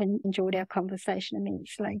I've enjoyed our conversation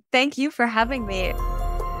immensely. Thank you for having me.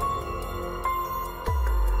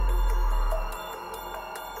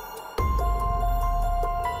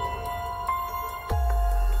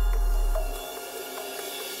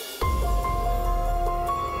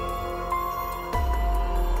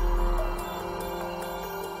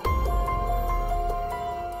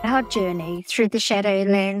 Our journey through the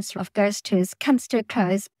Shadowlands of Ghost Tours comes to a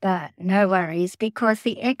close, but no worries, because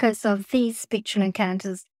the echoes of these spectral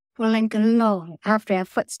encounters will linger long after our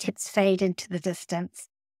footsteps fade into the distance.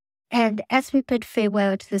 And as we bid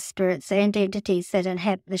farewell to the spirits and entities that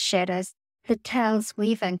inhabit the shadows, the tales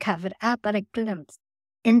we've uncovered are but a glimpse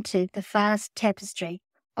into the vast tapestry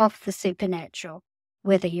of the supernatural.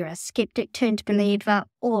 Whether you're a skeptic turned believer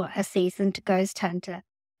or a seasoned ghost hunter,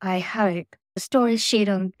 I hope the stories shared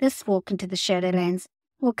on this walk into the Shadowlands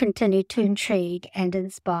will continue to intrigue and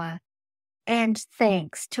inspire. And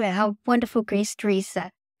thanks to our wonderful guest Rissa,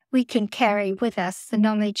 we can carry with us the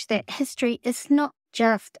knowledge that history is not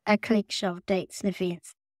just a collection of dates and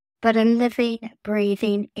events, but a living,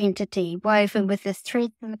 breathing entity woven with the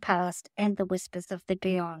threads of the past and the whispers of the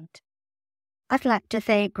beyond. I'd like to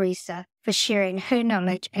thank Rissa for sharing her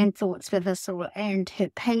knowledge and thoughts with us all, and her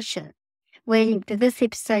patience waiting for this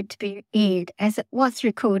episode to be aired, as it was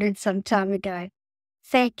recorded some time ago.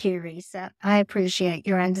 Thank you, Rissa. I appreciate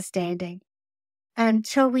your understanding.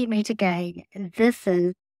 Until we meet again, this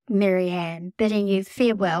is Marianne bidding you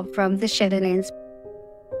farewell from the Shadowlands.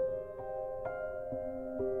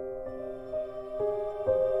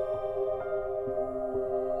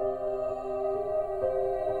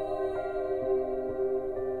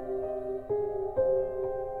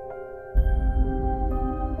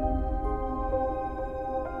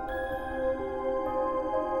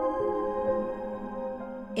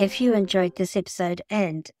 If you enjoyed this episode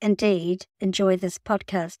and, indeed, enjoy this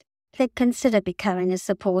podcast, then consider becoming a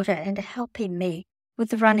supporter and helping me with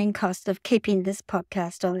the running cost of keeping this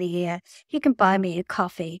podcast on the air. You can buy me a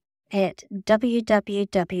coffee at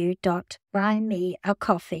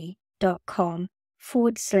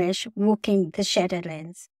www.buymeacoffee.com/Walking the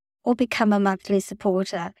Shadowlands, or become a monthly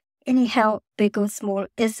supporter. Any help, big or small,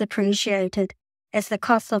 is appreciated, as the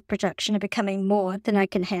costs of production are becoming more than I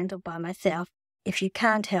can handle by myself. If you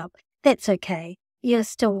can't help, that's okay. You're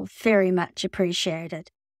still very much appreciated.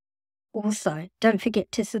 Also, don't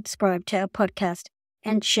forget to subscribe to our podcast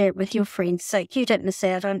and share it with your friends so you don't miss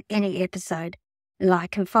out on any episode.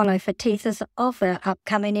 Like and follow for teasers of our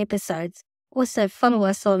upcoming episodes. Also, follow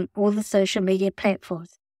us on all the social media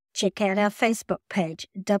platforms. Check out our Facebook page,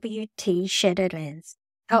 WT Shadowlands,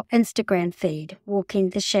 our Instagram feed, Walking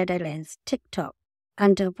the Shadowlands, TikTok,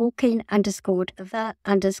 under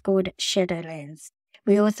walking_the_Shadowlands.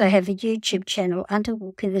 We also have a YouTube channel under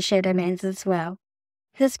Walking the Shadowlands as well.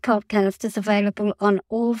 This podcast is available on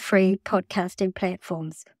all free podcasting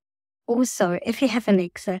platforms. Also, if you have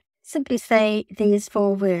Alexa, simply say these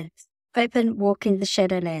 4 words: open Walking the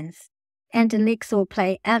Shadowlands, and Alexa will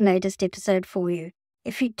play our latest episode for you.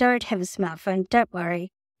 If you don't have a smartphone, don't worry.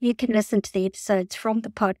 You can listen to the episodes from the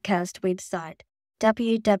podcast website,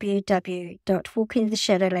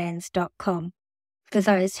 www.walkingtheshadowlands.com. For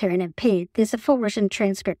those who are impaired, there's a full written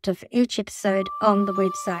transcript of each episode on the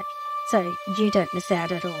website, so you don't miss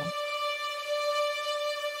out at all.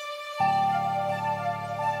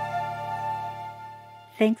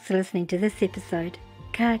 Thanks for listening to this episode.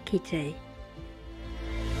 Ka kite.